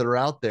and things that are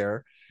out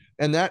there,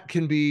 and that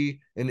can be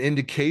an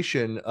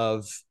indication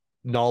of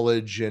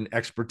knowledge and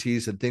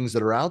expertise and things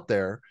that are out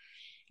there.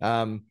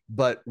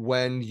 But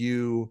when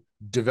you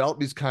develop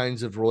these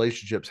kinds of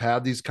relationships,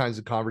 have these kinds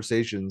of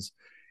conversations,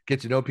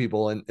 get to know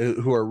people, and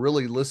who are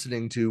really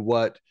listening to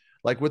what,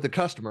 like with the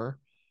customer,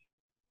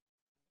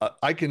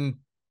 I can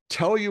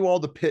tell you all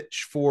the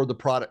pitch for the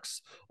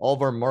products, all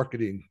of our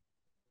marketing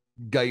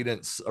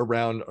guidance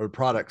around our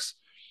products,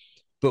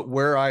 but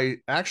where I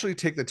actually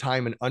take the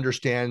time and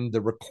understand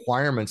the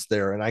requirements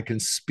there, and I can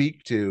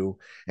speak to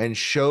and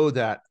show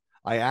that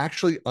I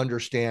actually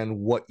understand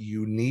what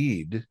you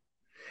need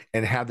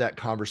and have that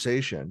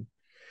conversation.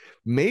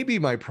 Maybe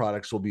my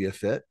products will be a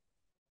fit.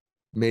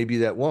 Maybe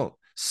that won't.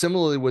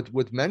 Similarly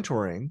with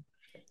mentoring,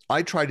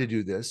 I try to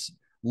do this.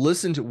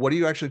 Listen to what are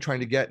you actually trying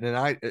to get?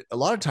 And a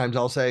lot of times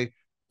I'll say,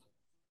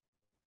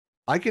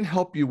 I can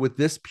help you with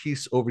this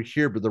piece over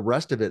here, but the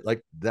rest of it,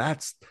 like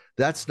that's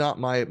not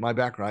my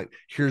background.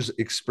 Here's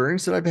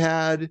experience that I've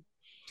had.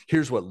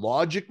 Here's what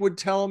logic would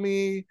tell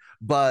me,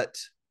 but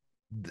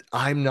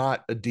I'm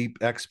not a deep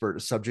expert, a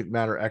subject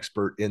matter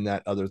expert in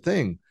that other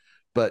thing.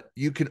 But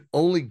you can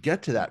only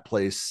get to that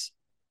place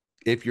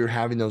if you're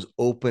having those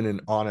open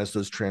and honest,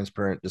 those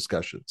transparent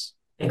discussions.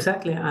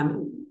 Exactly.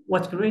 And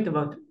what's great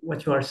about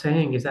what you are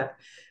saying is that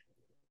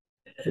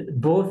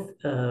both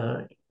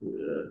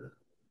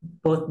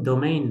both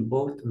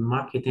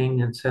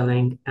marketing and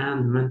selling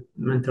and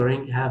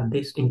mentoring have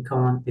this in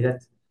common,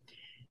 that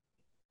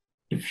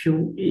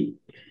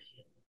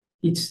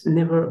it's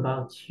never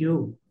about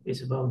you,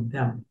 it's about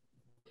them.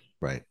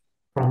 Right.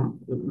 From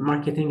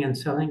marketing and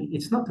selling,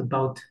 it's not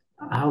about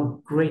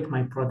how great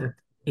my product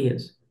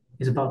is.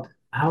 It's about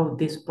how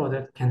this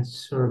product can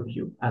serve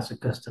you as a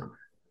customer.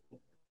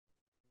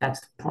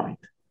 That's the point.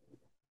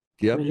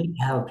 Yep. Really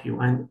help you.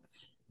 And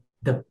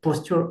the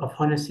posture of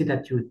honesty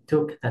that you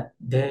took that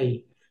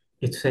day,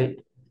 it say,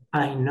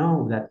 I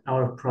know that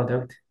our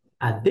product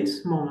at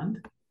this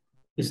moment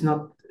is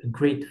not a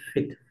great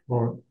fit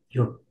for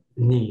your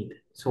need.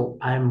 So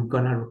I'm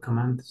gonna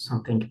recommend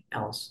something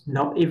else.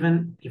 Not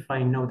even if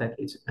I know that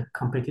it's a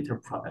competitor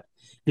product,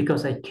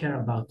 because I care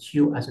about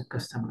you as a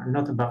customer,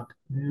 not about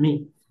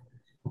me.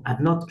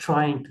 I'm not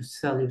trying to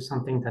sell you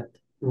something that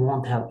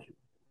won't help you.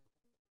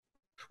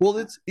 Well,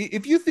 it's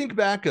if you think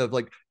back of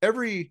like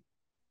every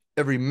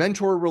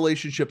mentor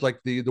relationship, like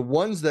the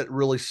ones that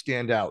really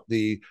stand out,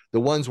 the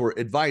ones where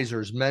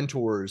advisors,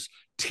 mentors,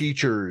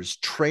 teachers,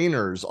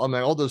 trainers, I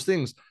mean, all those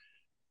things,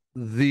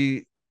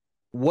 the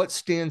what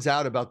stands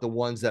out about the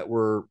ones that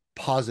were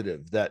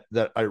positive, that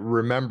I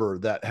remember,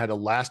 that had a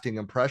lasting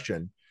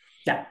impression,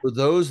 Yeah, were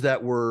those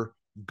that were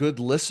good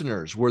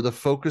listeners, where the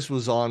focus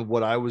was on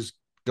what I was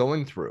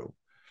going through.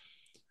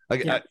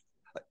 Like yeah,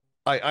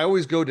 I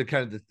always go to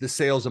kind of the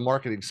sales and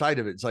marketing side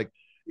of it. It's like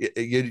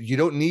you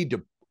don't need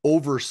to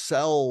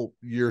oversell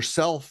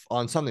yourself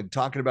on something,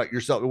 talking about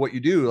yourself and what you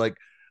do. Like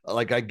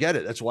I get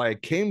it. That's why I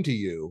came to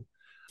you.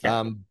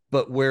 yeah,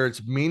 But where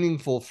it's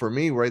meaningful for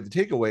me, right? The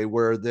takeaway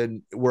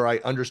where I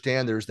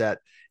understand there's that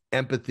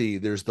empathy,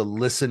 there's the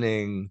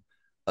listening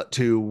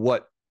to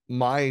what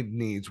my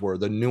needs were,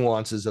 the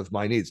nuances of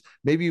my needs.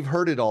 Maybe you've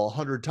heard it all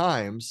 100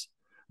 times,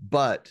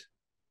 but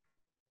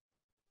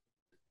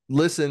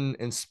listen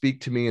and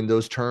speak to me in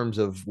those terms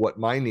of what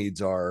my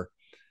needs are.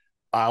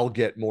 I'll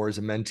get more as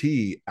a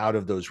mentee out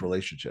of those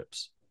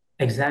relationships.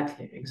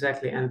 exactly,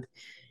 exactly. And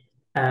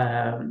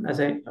as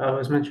I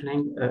was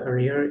mentioning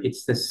earlier,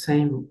 it's the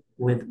same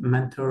with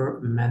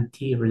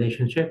mentor-mentee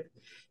relationship.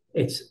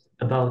 It's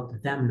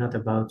about them, not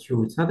about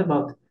you. It's not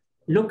about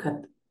look at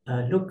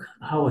look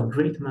how a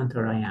great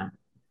mentor I am.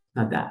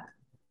 Not that.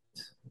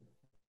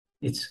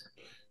 It's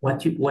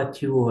what you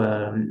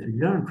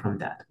learn from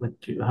that.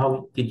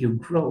 How did you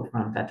grow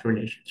from that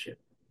relationship?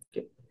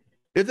 Okay.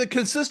 If the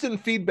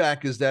consistent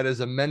feedback is that as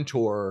a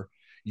mentor,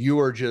 you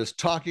are just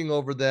talking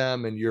over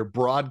them and you're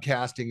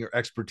broadcasting your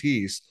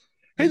expertise,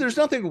 hey, there's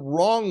nothing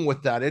wrong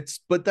with that.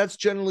 But that's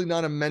generally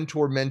not a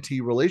mentor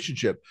mentee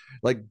relationship.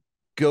 Like,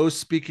 go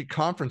speak at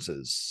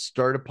conferences,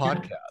 start a Yeah.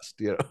 podcast,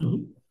 you know,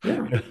 Mhm.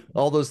 Yeah.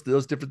 all those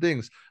different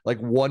things, like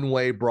one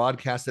way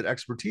broadcasted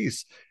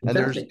expertise. And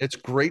Exactly. it's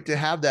great to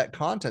have that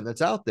content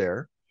that's out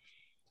there,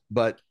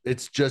 but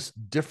it's just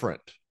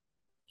different.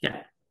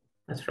 Yeah.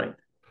 That's right.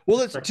 Well,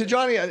 That's it's right.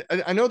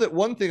 Tidjani. I know that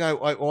one thing I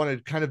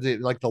wanted kind of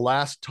like the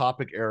last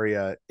topic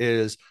area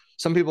is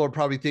some people are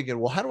probably thinking,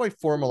 well, how do I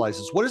formalize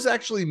this? What does it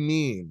actually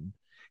mean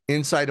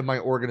inside of my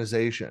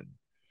organization?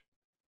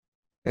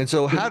 And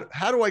so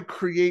how do I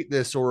create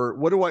this, or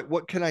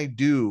what can I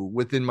do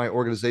within my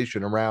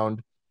organization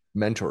around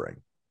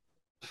mentoring?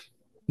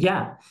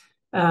 Yeah.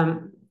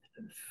 Um,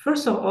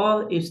 First of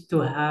all, is to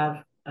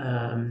have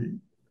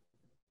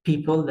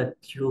people that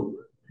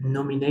you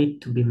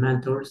nominate to be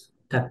mentors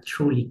that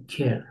truly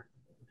care.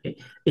 Okay?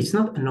 It's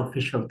not an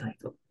official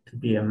title to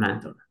be a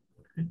mentor.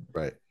 Okay?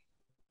 Right.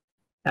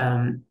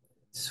 Um,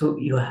 so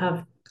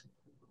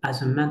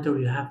as a mentor,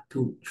 you have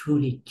to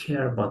truly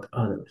care about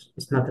others.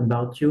 It's not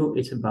about you,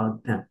 it's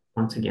about them,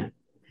 once again.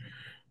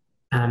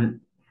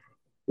 Um,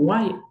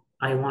 why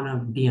I want to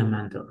be a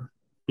mentor?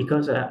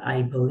 Because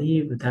I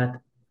believe that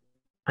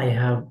I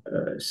have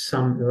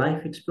some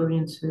life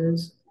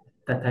experiences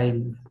that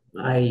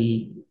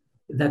I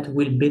that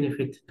will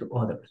benefit to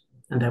others,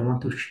 and I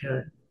want to Mhm.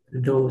 share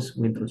those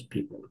with those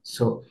people.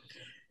 So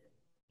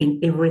in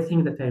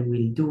everything that I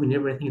will do, in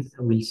everything that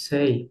I will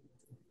say,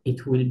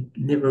 it will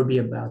never be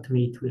about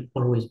me. It will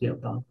always be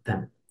about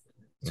them.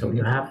 So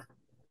you Mhm. have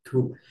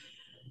to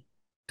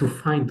to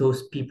find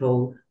those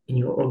people in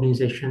your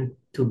organization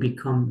to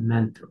become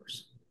mentors.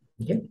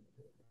 Okay.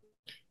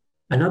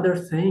 Another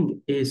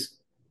thing is,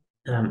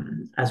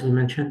 as we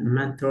mentioned,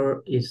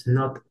 mentor is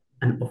not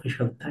an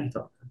official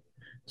title.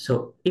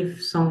 So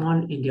if someone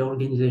in the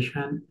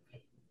organization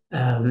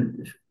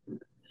um,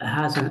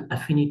 has an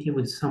affinity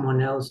with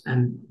someone else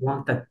and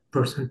want that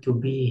person to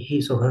be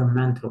his or her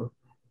mentor,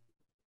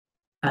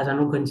 as an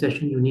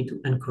organization, you need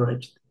to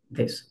encourage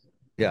this.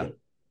 Yeah. Okay,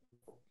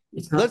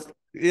 it's not.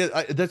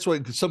 That's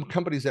why some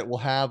companies that will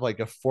have like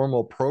a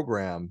formal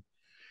program,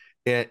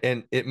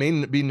 and it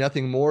may be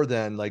nothing more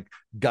than like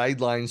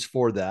guidelines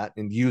for that,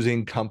 and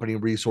using company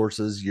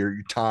resources,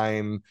 your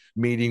time,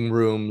 meeting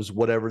rooms,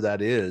 whatever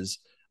that is.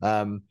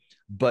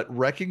 But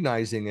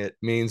recognizing it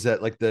means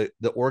that like the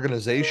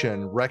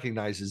organization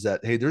recognizes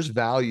that, hey, there's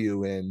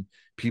value in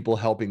people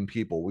helping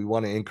people. We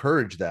want to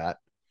encourage that,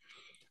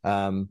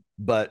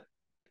 but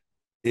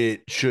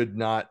it should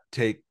not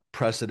take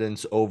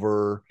precedence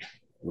over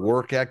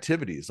work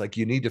activities. Like,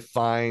 you need to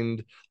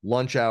find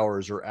lunch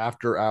hours or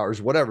after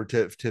hours, whatever,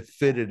 to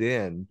fit it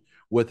in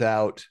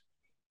without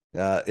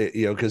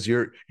because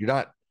you're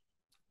not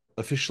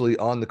officially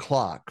on the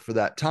clock for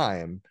that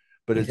time,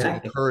 but it's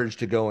Exactly. encouraged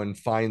to go and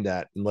find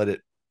that and let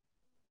it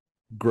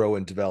grow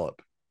and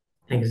develop.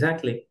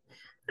 Exactly.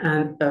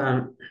 And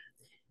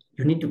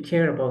you need to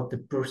care about the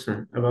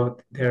person,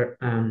 about their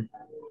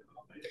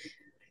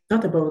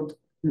not about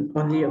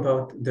only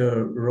about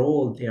the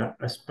role they are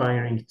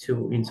aspiring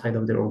to inside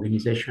of their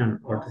organization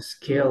or the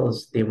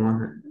skills they want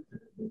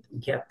to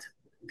get.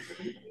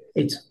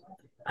 It's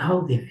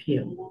how they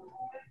feel.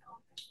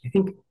 I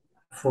think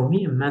for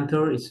me, a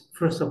mentor is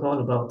first of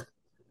all about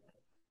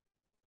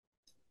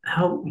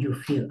how you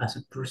feel as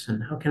a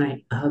person. How can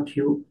I help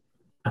you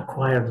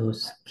acquire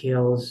those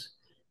skills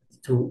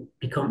to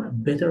become a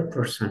better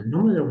person,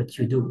 no matter what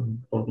you do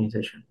in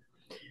organization?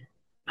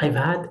 I've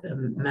had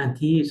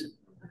mentees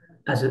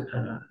as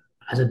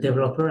a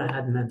developer. I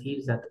had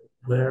mentees that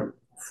were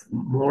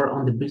more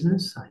on the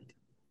business side.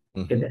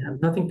 Okay, Mm-hmm. they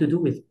have nothing to do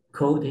with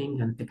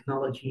coding and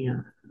technology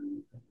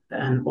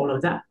and all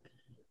of that,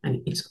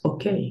 and it's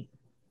okay.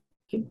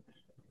 Okay?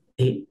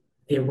 They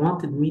they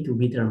wanted me to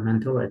be their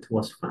mentor. It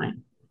was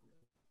fine,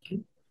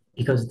 okay?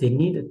 Because they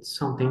needed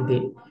something.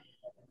 They,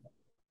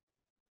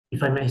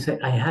 if I may say,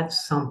 I had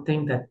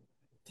something that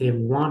they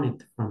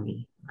wanted from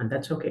me, and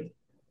that's okay.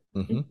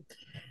 Mm-hmm. Okay?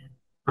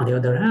 On the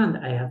other hand,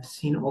 I have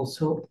seen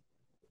also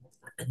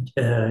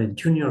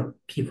junior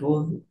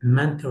people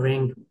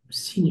mentoring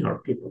senior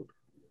people,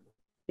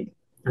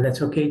 and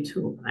that's okay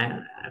too.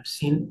 I've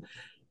seen,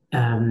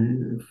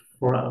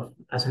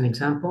 as an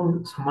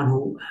example, someone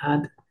who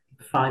had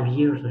 5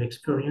 years of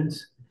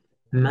experience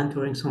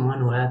mentoring someone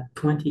who had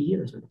 20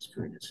 years of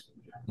experience.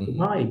 Mm-hmm.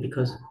 Why?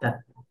 Because that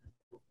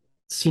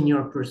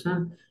senior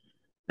person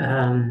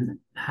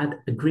had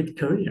a great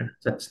career.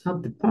 That's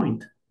not the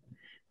point.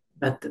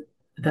 But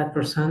that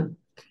person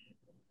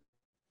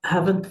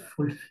haven't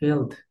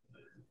fulfilled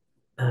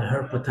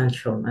her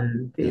potential,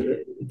 and Yeah.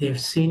 they've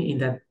seen in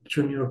that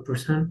junior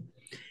person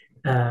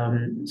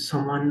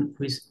someone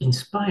who is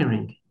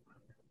inspiring,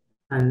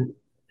 and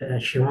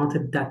she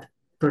wanted that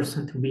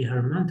person to be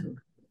her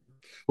mentor.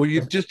 Well,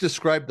 you've just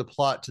described the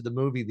plot to the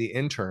movie The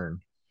Intern,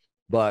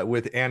 but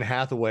with Anne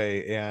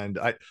Hathaway, and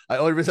I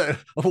only reason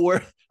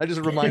where I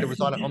just reminded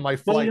was on my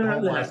flight Spoiler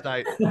home last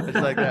alert. night. It's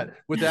like that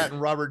with that and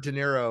Robert De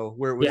Niro,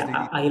 where it was Yeah,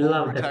 the I old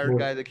love that retired movie.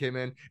 guy that came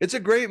in. It's a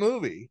great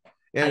movie,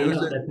 and I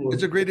love that it's a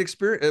movie. great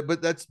experience.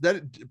 But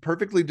that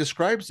perfectly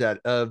describes that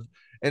of,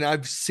 and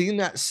I've seen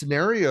that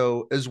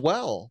scenario as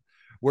well,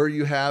 where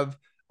you have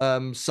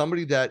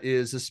somebody that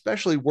is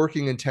especially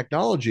working in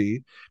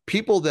technology,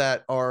 people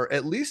that are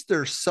at least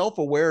they're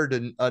self-aware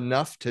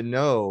enough to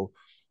know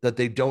that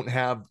they don't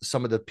have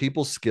some of the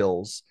people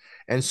skills,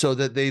 and so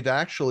that they've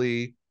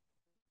actually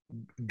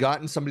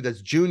gotten somebody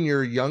that's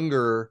junior,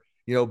 younger,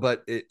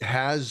 but it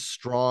has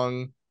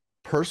strong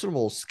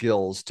personal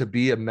skills to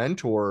be a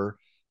mentor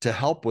to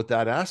help with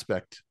that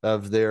aspect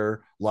of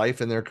their life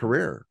and their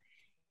career,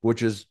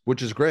 which is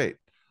great.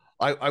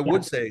 I Yeah,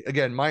 would say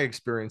again, my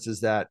experience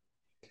is that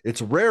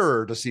it's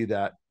rarer to see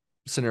that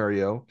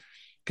scenario,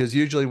 because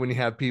usually when you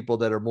have people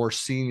that are more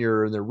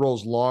senior and their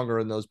roles longer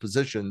in those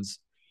positions,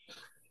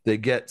 they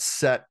get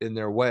set in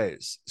their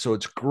ways. So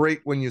it's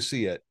great when you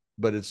see it,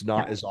 but it's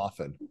not yeah. as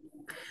often.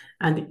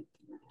 And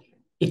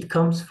it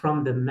comes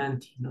from the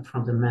mentee, not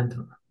from the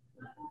mentor.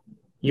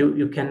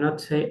 You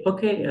cannot say,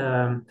 okay,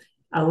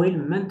 I will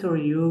mentor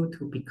you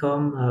to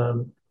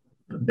become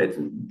a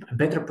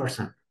better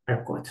person,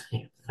 air quotes.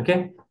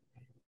 Okay?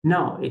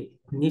 No, it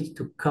needs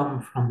to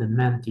come from the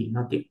mentee,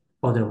 not the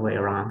other way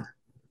around.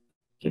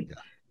 Okay? Yeah.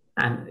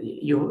 And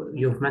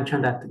you've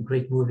mentioned that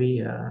great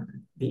movie,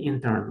 The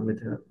Intern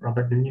with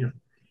Robert De Niro.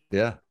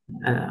 Yeah.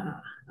 Uh,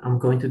 I'm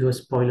going to do a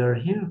spoiler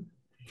here.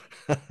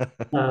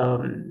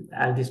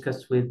 I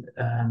discussed with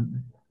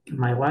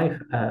my wife.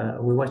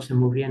 We watched the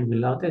movie and we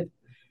loved it.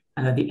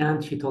 And at the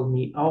end, she told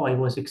me, "Oh, I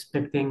was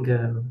expecting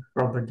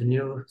Robert De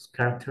Niro's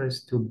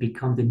characters to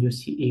become the new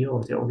CEO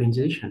of the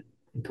organization.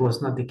 It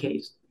was not the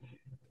case."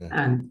 Yeah.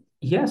 And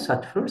yes,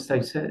 at first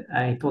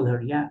I told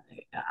her, yeah,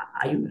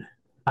 I,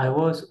 I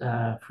was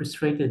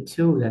frustrated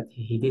too that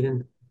he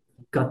didn't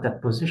got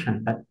that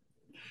position. But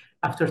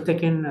after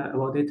thinking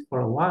about it for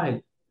a while,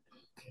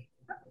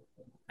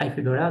 I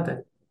figured out that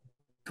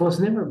it was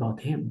never about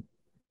him.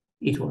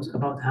 It was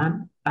about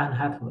Anne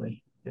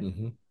Hathaway.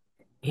 Mm-hmm.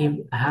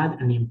 He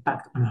had an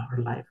impact on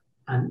her life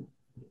and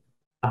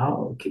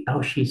how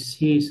she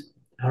sees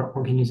her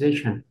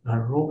organization,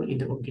 her role in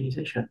the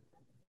organization,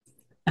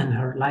 and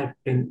her life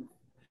in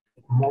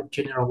a more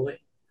general way.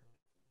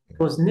 It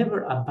was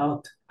never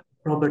about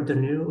Robert De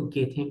Niro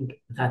getting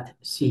that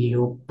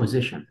CEO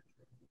position.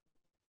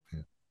 Yeah.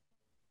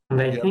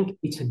 And I Yeah. think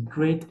it's a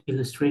great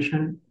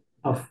illustration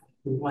of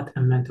what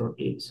a mentor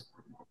is.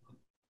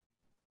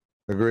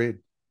 Agreed.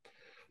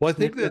 Well, I It's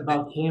think never that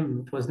about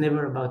him. It was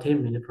never about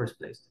him in the first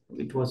place.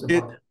 It was it,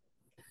 about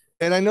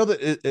and I know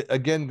that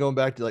again, going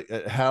back to like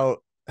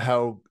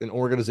how an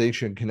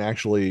organization can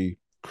actually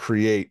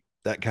create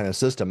that kind of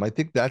system. I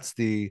think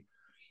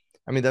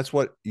I mean, that's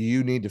what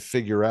you need to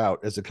figure out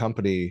as a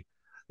company,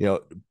 you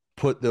know,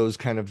 put those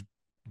kind of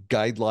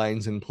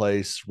guidelines in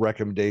place,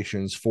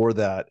 recommendations for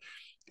that.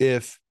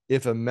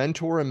 if a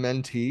mentor and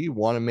mentee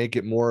want to make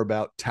it more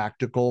about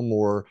tactical,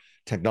 more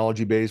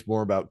technology based,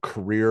 more about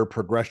career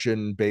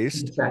progression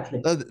based,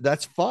 Exactly.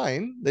 that's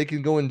fine. They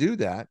can go and do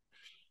that.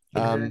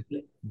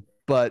 Exactly.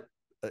 But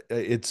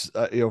it's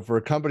for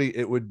a company,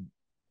 it'd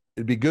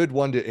be good,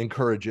 one, to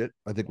encourage it.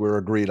 I think we're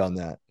agreed on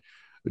that.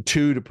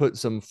 Two, to put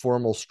some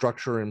formal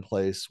structure in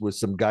place with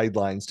some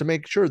guidelines to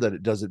make sure that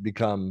it doesn't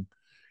become,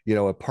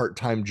 a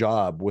part-time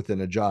job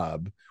within a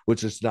job,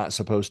 which it's not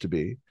supposed to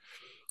be.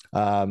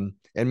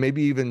 And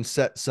maybe even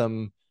set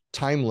some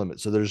time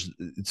limits.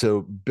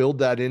 So build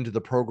that into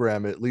the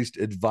program, at least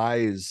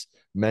advise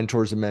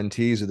mentors and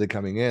mentees that they're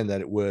coming in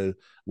that it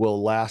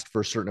will last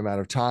for a certain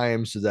amount of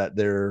time, so that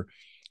they're,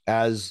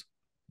 as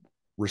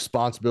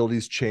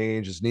responsibilities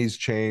change, as needs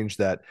change,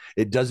 that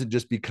it doesn't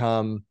just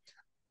become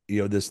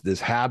this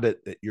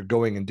habit that you're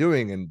going and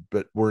doing,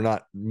 but we're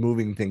not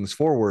moving things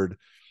forward,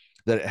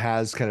 that it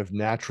has kind of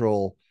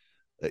natural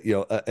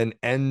an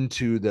end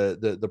to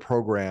the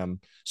program,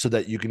 so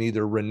that you can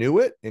either renew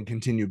it and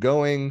continue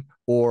going,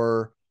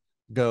 or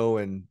go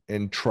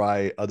and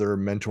try other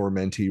mentor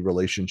mentee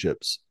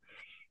relationships.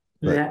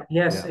 But Yeah,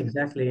 yes, yeah.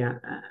 exactly.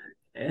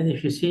 And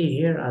if you see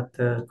here at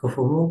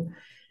Kofumu,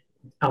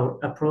 our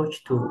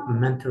approach to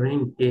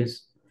mentoring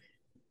is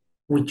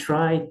we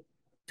try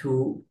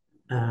to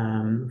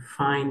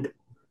find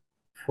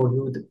for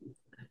you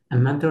a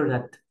mentor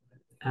that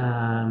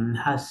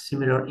has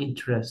similar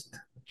interest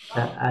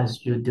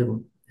as you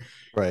do.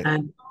 Right.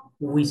 And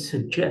we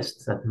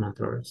suggest that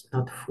mentor. It's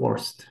not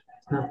forced.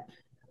 It's not,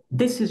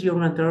 this is your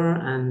mentor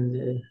and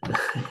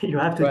you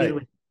have to deal Right.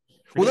 with it.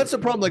 Well, that's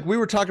Okay? the problem. Like we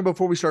were talking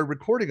before we started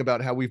recording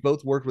about how we've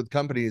both worked with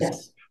companies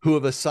Yes. who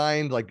have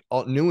assigned like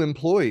new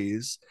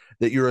employees,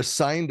 that you're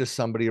assigned to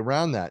somebody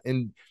around that.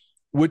 And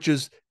which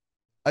is,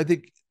 I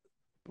think,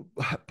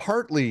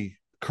 partly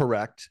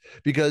correct,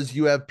 because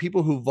you have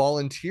people who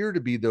volunteer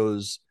to be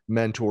those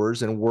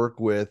mentors and work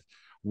with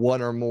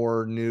one or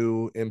more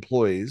new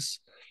employees.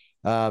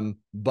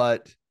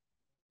 But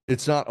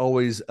it's not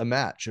always a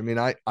match. I mean,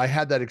 I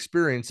had that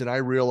experience, and I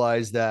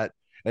realized that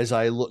as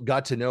I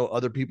got to know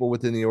other people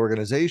within the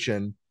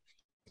organization,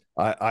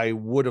 I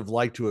would have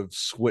liked to have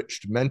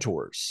switched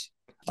mentors.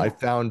 I Yeah.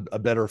 found a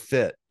better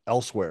fit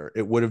elsewhere.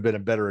 It would have been a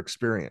better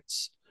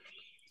experience.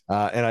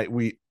 And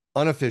we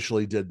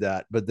unofficially did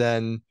that, but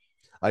then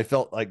I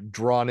felt like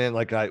drawn in,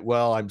 like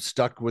I'm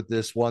stuck with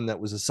this one that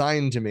was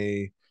assigned to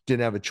me,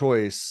 didn't have a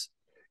choice,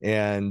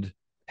 and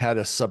had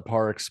a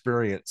subpar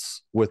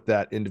experience with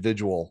that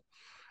individual.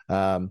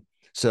 Um,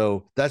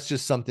 so that's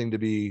just something to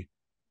be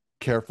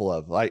careful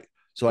of. I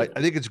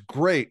think it's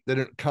great that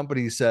a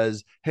company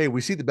says, "Hey, we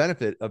see the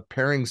benefit of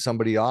pairing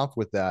somebody off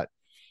with that,"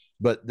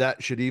 but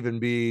that should even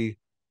be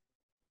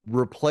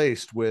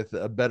replaced with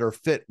a better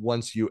fit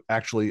once you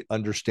actually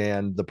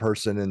understand the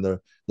person and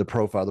the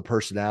profile, the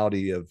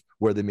personality of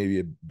where they may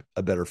be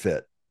a better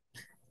fit.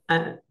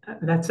 And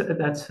that's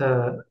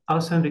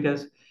awesome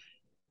because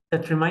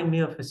that reminds me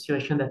of a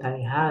situation that I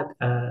had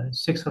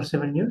 6 or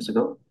 7 years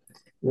ago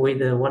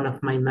with one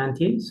of my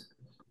mentees.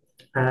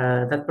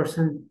 That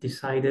person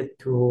decided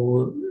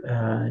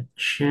to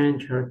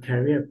change her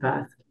career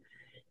path,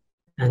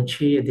 and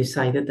she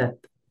decided that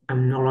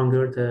I'm no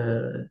longer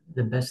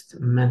the best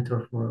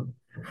mentor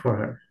for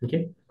her.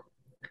 Okay,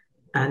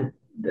 and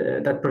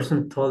that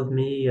person told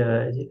me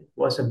it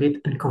was a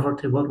bit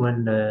uncomfortable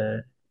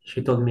when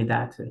she told me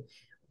that.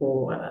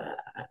 Oh,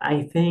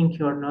 I think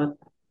you're not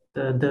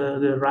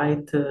the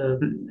right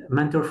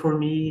mentor for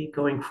me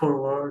going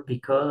forward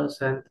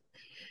because, and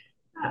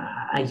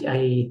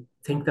I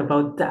think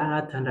about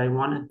that and I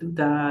want to do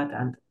that.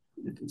 And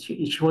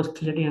she was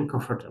clearly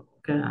uncomfortable.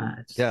 Okay.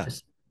 It's Yeah.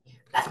 just,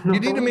 that's no You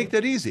need to make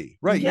problem. that easy,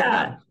 right?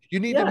 Yeah. You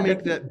need to Yeah.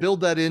 make that,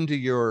 build that into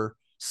your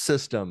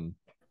system.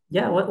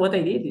 Yeah. What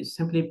I did is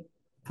simply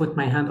put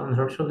my hand on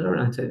her shoulder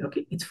and said,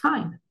 okay, it's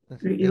fine.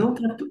 You Yeah. don't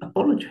have to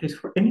apologize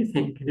for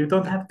anything. You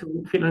don't have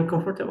to feel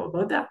uncomfortable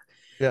about that.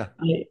 Yeah.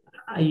 I,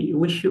 I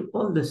wish you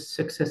all the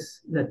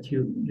success that you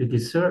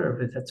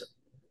deserve. That's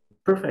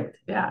perfect.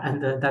 Yeah, and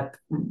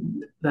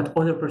that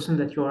other person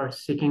that you are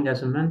seeking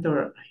as a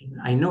mentor,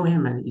 I know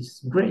him, and it's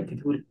great.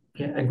 It will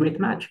be a great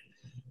match.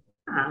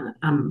 And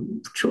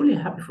I'm truly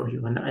happy for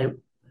you, and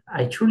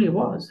I truly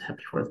was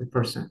happy for the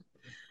person.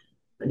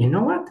 But you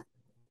know what?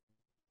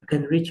 You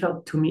can reach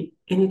out to me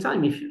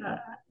anytime if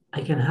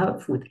I can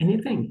help with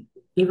anything,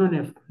 even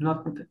if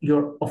not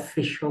your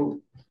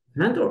official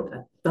mentor.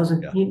 That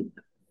doesn't Yeah. mean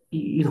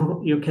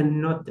you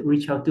cannot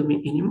reach out to me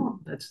anymore.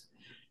 That's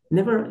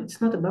never. It's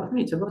not about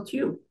me. It's about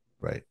you.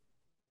 Right.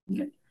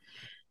 Okay.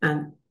 And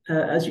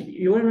as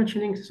you were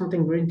mentioning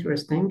something very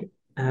interesting,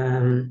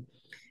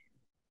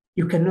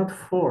 you cannot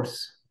force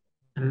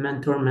a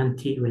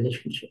mentor-mentee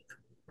relationship.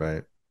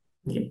 Right.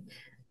 Okay.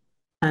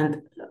 And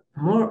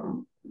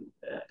more,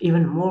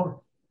 even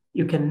more,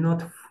 you cannot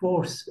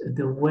force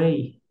the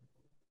way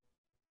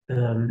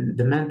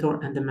the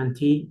mentor and the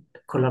mentee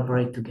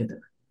collaborate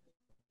together.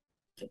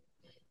 Okay.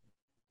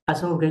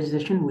 As an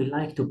organization, we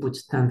like to put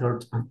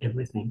standards on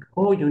everything.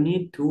 Oh, you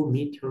need to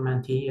meet your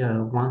mentee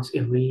once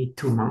every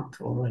 2 months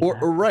or like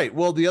that. Or right.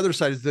 Well, the other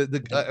side is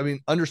Okay. I mean,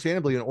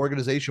 understandably, an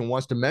organization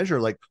wants to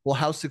measure like, well,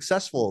 how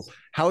successful,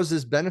 how has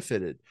this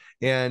benefited?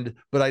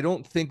 But I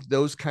don't think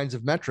those kinds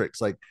of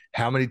metrics, like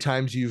how many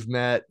times you've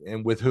met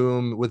and with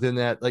whom within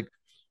that, like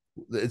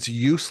it's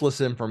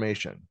useless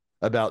information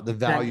about the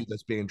value Exactly.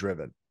 that's being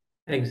driven.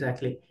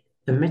 Exactly.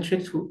 The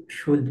metrics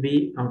should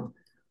be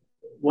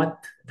what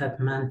that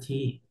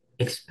mentee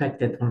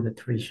expected from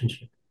that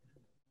relationship,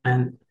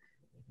 and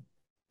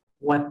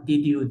what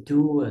did you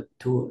do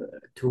to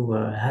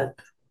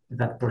help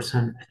that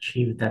person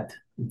achieve that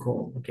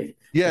goal? Okay,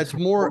 Yeah, let's it's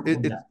more work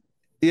on that.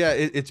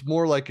 it's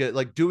more like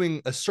like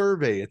doing a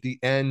survey at the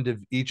end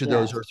of each of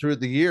those Yes, or through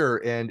the year,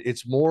 and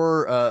it's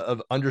more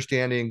of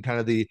understanding kind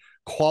of the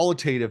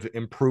qualitative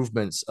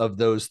improvements of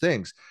those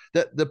things.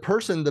 That the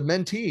person, the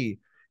mentee,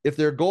 if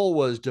their goal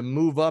was to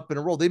move up in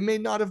a role, they may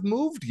not have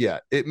moved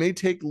yet. It may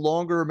take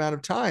longer amount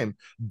of time,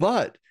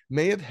 but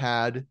may have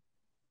had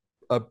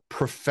a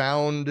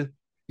profound,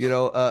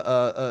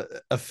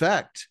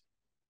 effect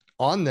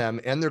on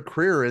them and their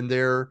career and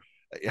their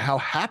how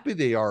happy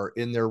they are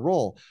in their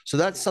role. So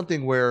that's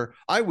something where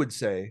I would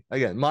say,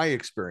 again, my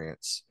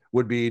experience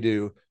would be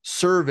to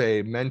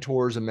survey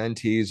mentors and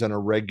mentees on a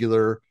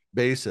regular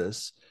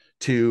basis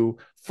to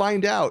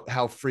find out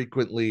how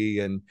frequently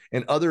and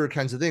other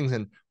kinds of things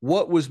and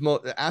what was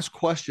ask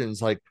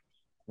questions like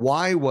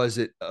why was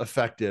it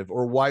effective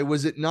or why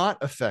was it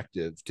not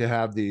effective to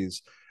have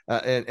these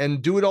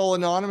and do it all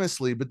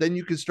anonymously, but then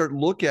you can start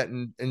look at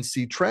and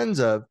see trends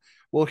of,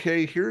 well,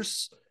 hey,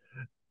 here's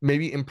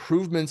maybe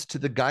improvements to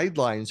the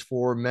guidelines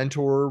for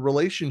mentor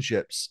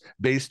relationships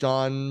based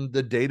on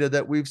the data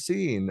that we've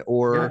seen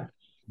or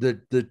yeah,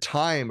 the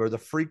time or the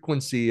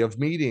frequency of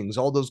meetings,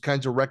 all those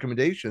kinds of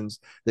recommendations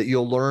that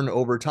you'll learn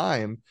over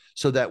time,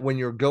 so that when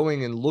you're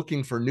going and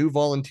looking for new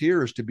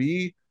volunteers to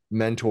be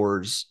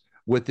mentors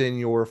within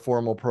your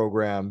formal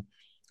program,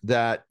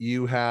 that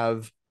you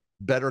have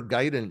better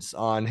guidance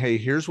on, hey,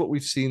 here's what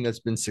we've seen that's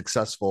been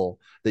successful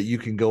that you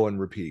can go and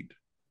repeat.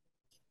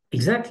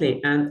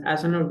 exactly. And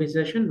as an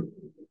organization,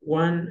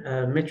 one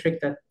metric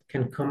that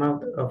can come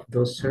out of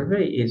those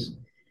survey is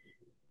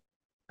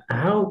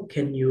how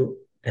can you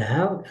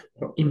help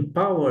or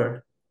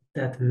empower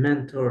that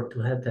mentor to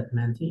help that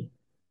mentee?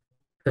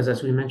 Because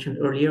as we mentioned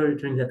earlier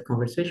during that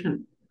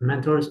conversation,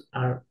 mentors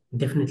are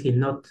definitely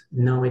not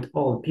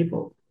know-it-all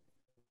people,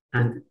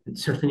 and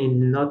certainly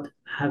not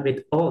have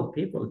it all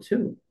people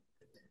too.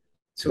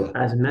 So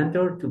Yeah. as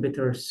mentor, to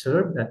better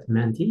serve that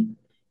mentee,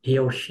 he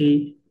or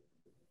she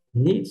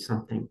needs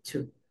something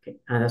too. Okay?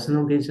 And as an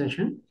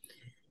organization,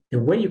 the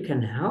way you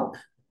can help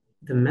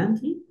the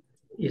mentee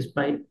is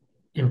by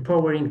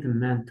empowering the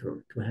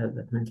mentor to help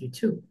that mentee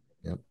too.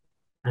 Yep.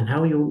 And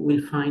how you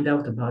will find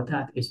out about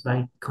that is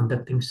by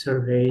conducting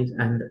surveys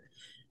and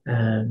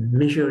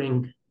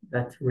measuring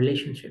that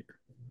relationship,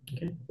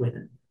 okay, with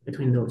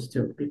between those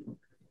two people.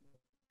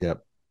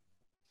 Yep.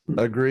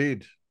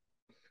 Agreed.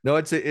 No,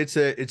 it's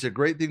a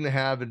great thing to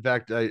have. In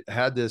fact, I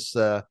had this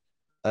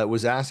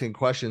was asking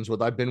questions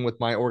with I've been with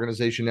my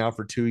organization now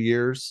for 2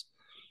 years,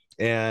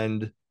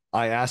 and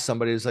I asked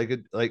somebody, it's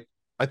like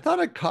I thought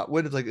I caught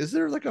wind of like, is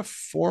there like a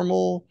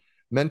formal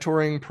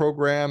mentoring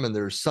program and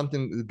there's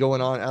something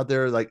going on out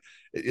there? Like,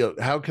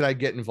 how can I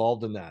get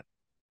involved in that?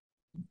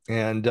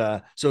 And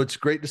so it's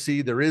great to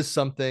see there is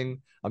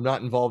something. I'm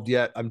not involved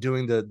yet. I'm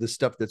doing the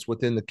stuff that's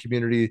within the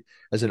community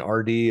as an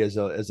RD, as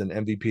an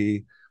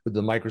MVP with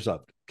the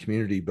Microsoft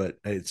community. But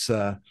it's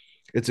a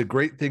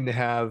great thing to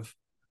have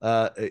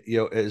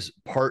as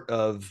part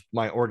of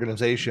my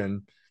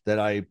organization that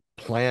I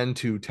plan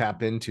to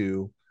tap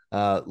into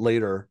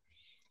later.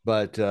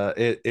 But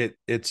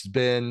it's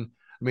been,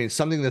 I mean,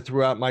 something that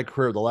throughout my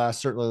career,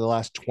 certainly the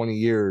last 20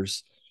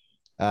 years,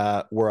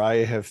 where I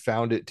have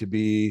found it to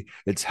be,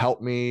 it's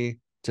helped me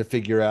to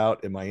figure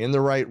out, am I in the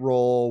right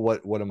role?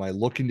 What am I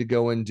looking to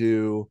go and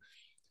do?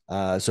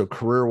 So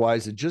career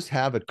wise, to just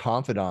have a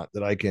confidant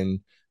that I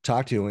can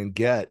talk to and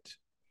get,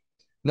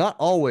 not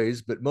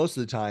always, but most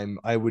of the time,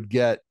 I would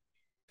get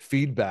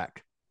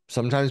feedback,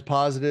 sometimes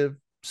positive,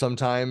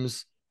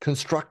 sometimes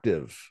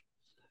constructive.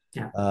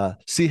 Yeah,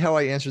 See how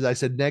I answered that? I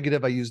said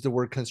negative. I used the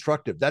word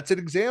constructive. That's an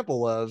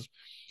example of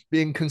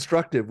being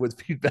constructive with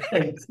feedback.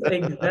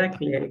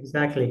 exactly,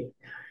 exactly.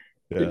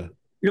 Yeah.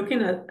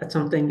 Looking at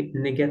something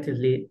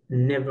negatively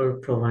never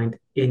provide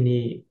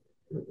any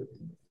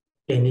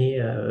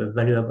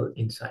valuable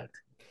insight.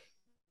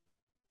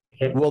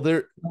 Okay, Well,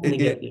 there it,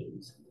 negative.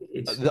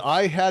 It's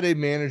I had a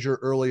manager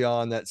early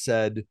on that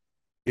said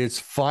it's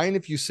fine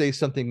if you say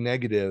something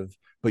negative,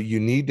 but you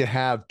need to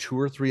have two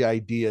or three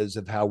ideas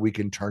of how we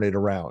can turn it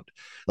around.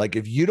 Like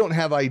if you don't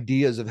have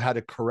ideas of how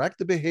to correct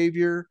the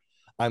behavior,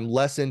 I'm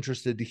less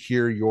interested to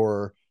hear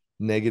your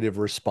negative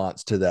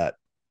response to that.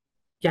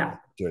 yeah,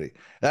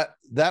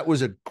 That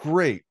was a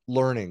great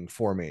learning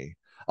for me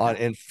on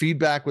yeah, and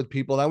feedback with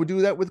people. And I would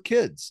do that with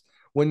kids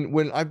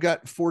when I've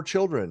got 4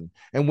 children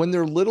and when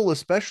they're little,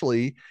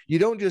 especially, you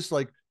don't just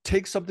like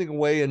take something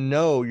away and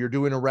know you're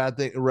doing a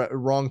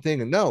wrong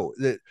thing. And no,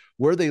 that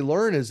where they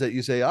learn is that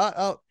you say,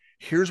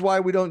 here's why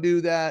we don't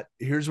do that.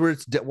 Here's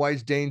why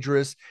it's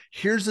dangerous.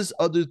 Here's this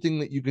other thing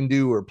that you can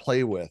do or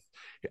play with.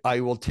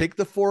 I will take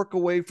the fork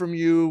away from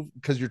you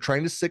because you're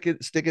trying to stick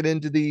it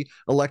into the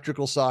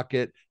electrical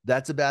socket.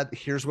 That's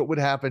here's what would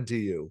happen to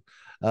you.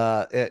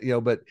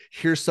 But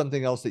here's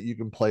something else that you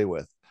can play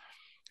with.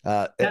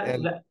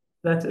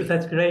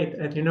 That's great.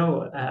 And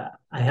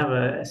I have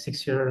a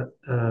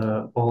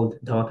 6-year-old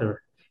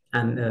daughter,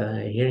 and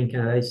here in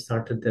Canada, it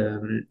started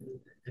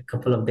a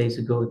couple of days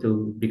ago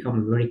to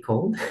become very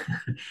cold.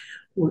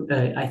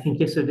 I think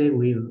yesterday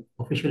we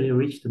officially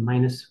reached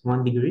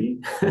 -1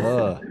 degree.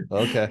 Oh,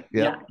 okay.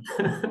 Yeah.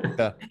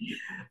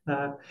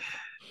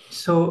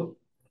 So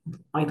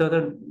my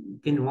daughter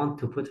didn't want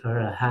to put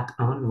her hat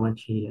on when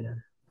she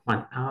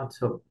went out.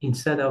 So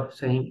instead of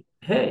saying,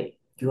 "Hey,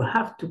 you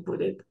have to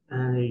put it,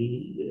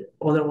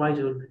 otherwise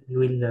you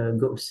will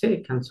go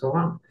sick," and so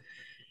on,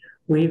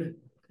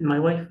 my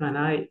wife and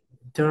I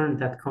turned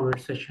that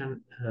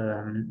conversation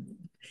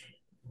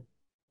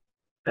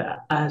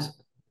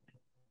as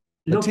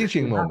a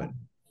teaching moment.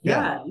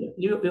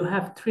 You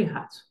have 3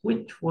 hats.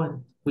 Which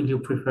one will you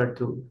prefer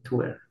to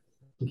wear?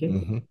 Okay.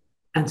 Mm-hmm.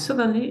 And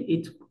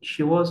suddenly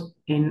she was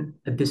in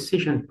a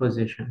decision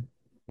position.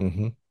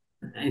 Mm-hmm.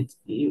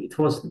 It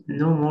was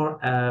no more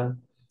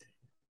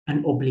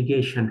an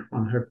obligation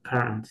from her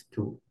parent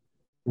to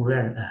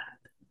wear a hat.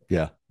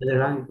 Yeah.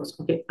 It was,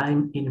 okay,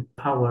 I'm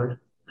empowered.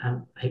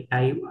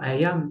 I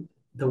am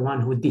the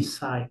one who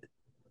decide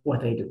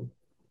what I do.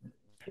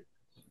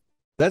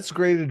 That's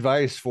great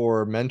advice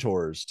for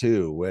mentors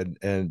too.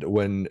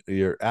 When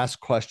you're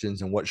asked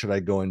questions and what should I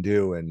go and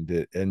do, and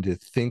to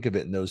think of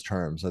it in those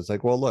terms. It's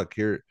like, well, look,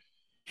 here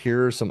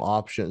are some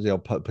options,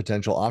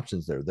 potential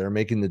options there. They're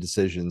making the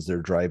decisions,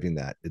 they're driving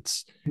that.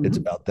 It's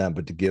about them,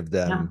 but to give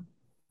them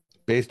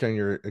based on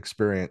your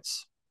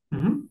experience,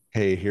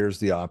 hey, here's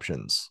the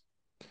options.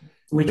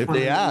 If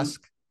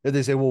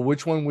they say, well,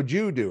 which one would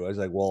you do? I was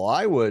like, well,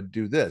 I would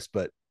do this,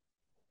 but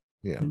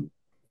yeah.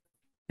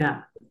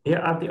 Yeah, here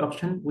are the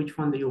options. Which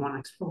one do you want to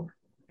explore?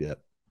 Yeah.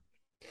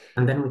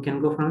 And then we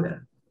can go from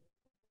there.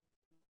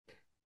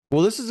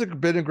 Well, this has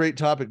been a great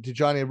topic,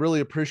 Tidjani. I really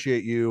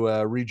appreciate you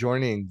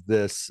rejoining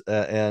this.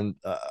 I'm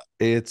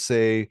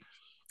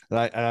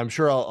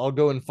sure I'll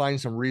go and find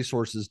some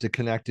resources to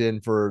connect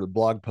in for the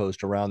blog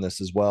post around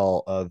this as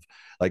well, of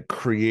like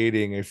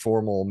creating a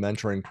formal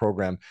mentoring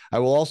program. I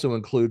will also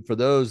include, for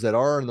those that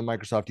are in the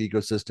Microsoft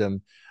ecosystem,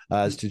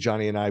 as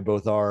Tidjani and I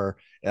both are,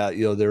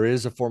 there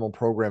is a formal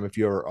program. If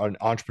you're an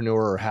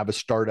entrepreneur or have a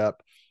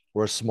startup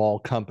or a small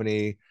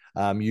company,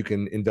 you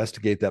can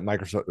investigate that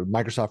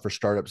Microsoft for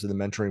Startups in the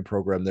mentoring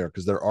program there,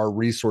 because there are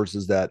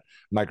resources that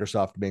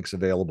Microsoft makes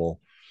available.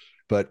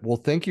 But well,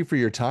 thank you for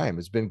your time.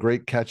 It's been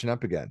great catching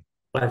up again.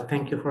 Well,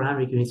 thank you for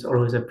having me. It's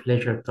always a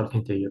pleasure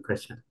talking to you,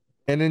 Christian.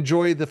 And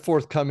enjoy the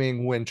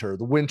forthcoming winter.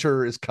 The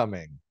winter is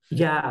coming.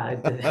 Yeah,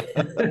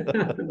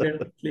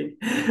 definitely.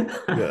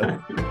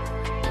 Yeah.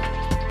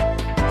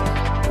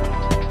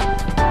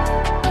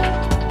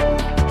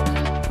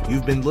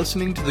 You've been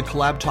listening to the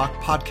Collab Talk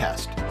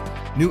podcast.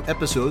 New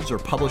episodes are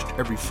published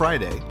every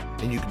Friday,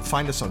 and you can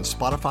find us on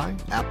Spotify,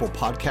 Apple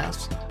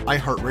Podcasts,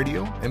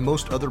 iHeartRadio, and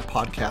most other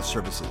podcast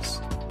services.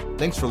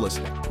 Thanks for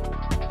listening.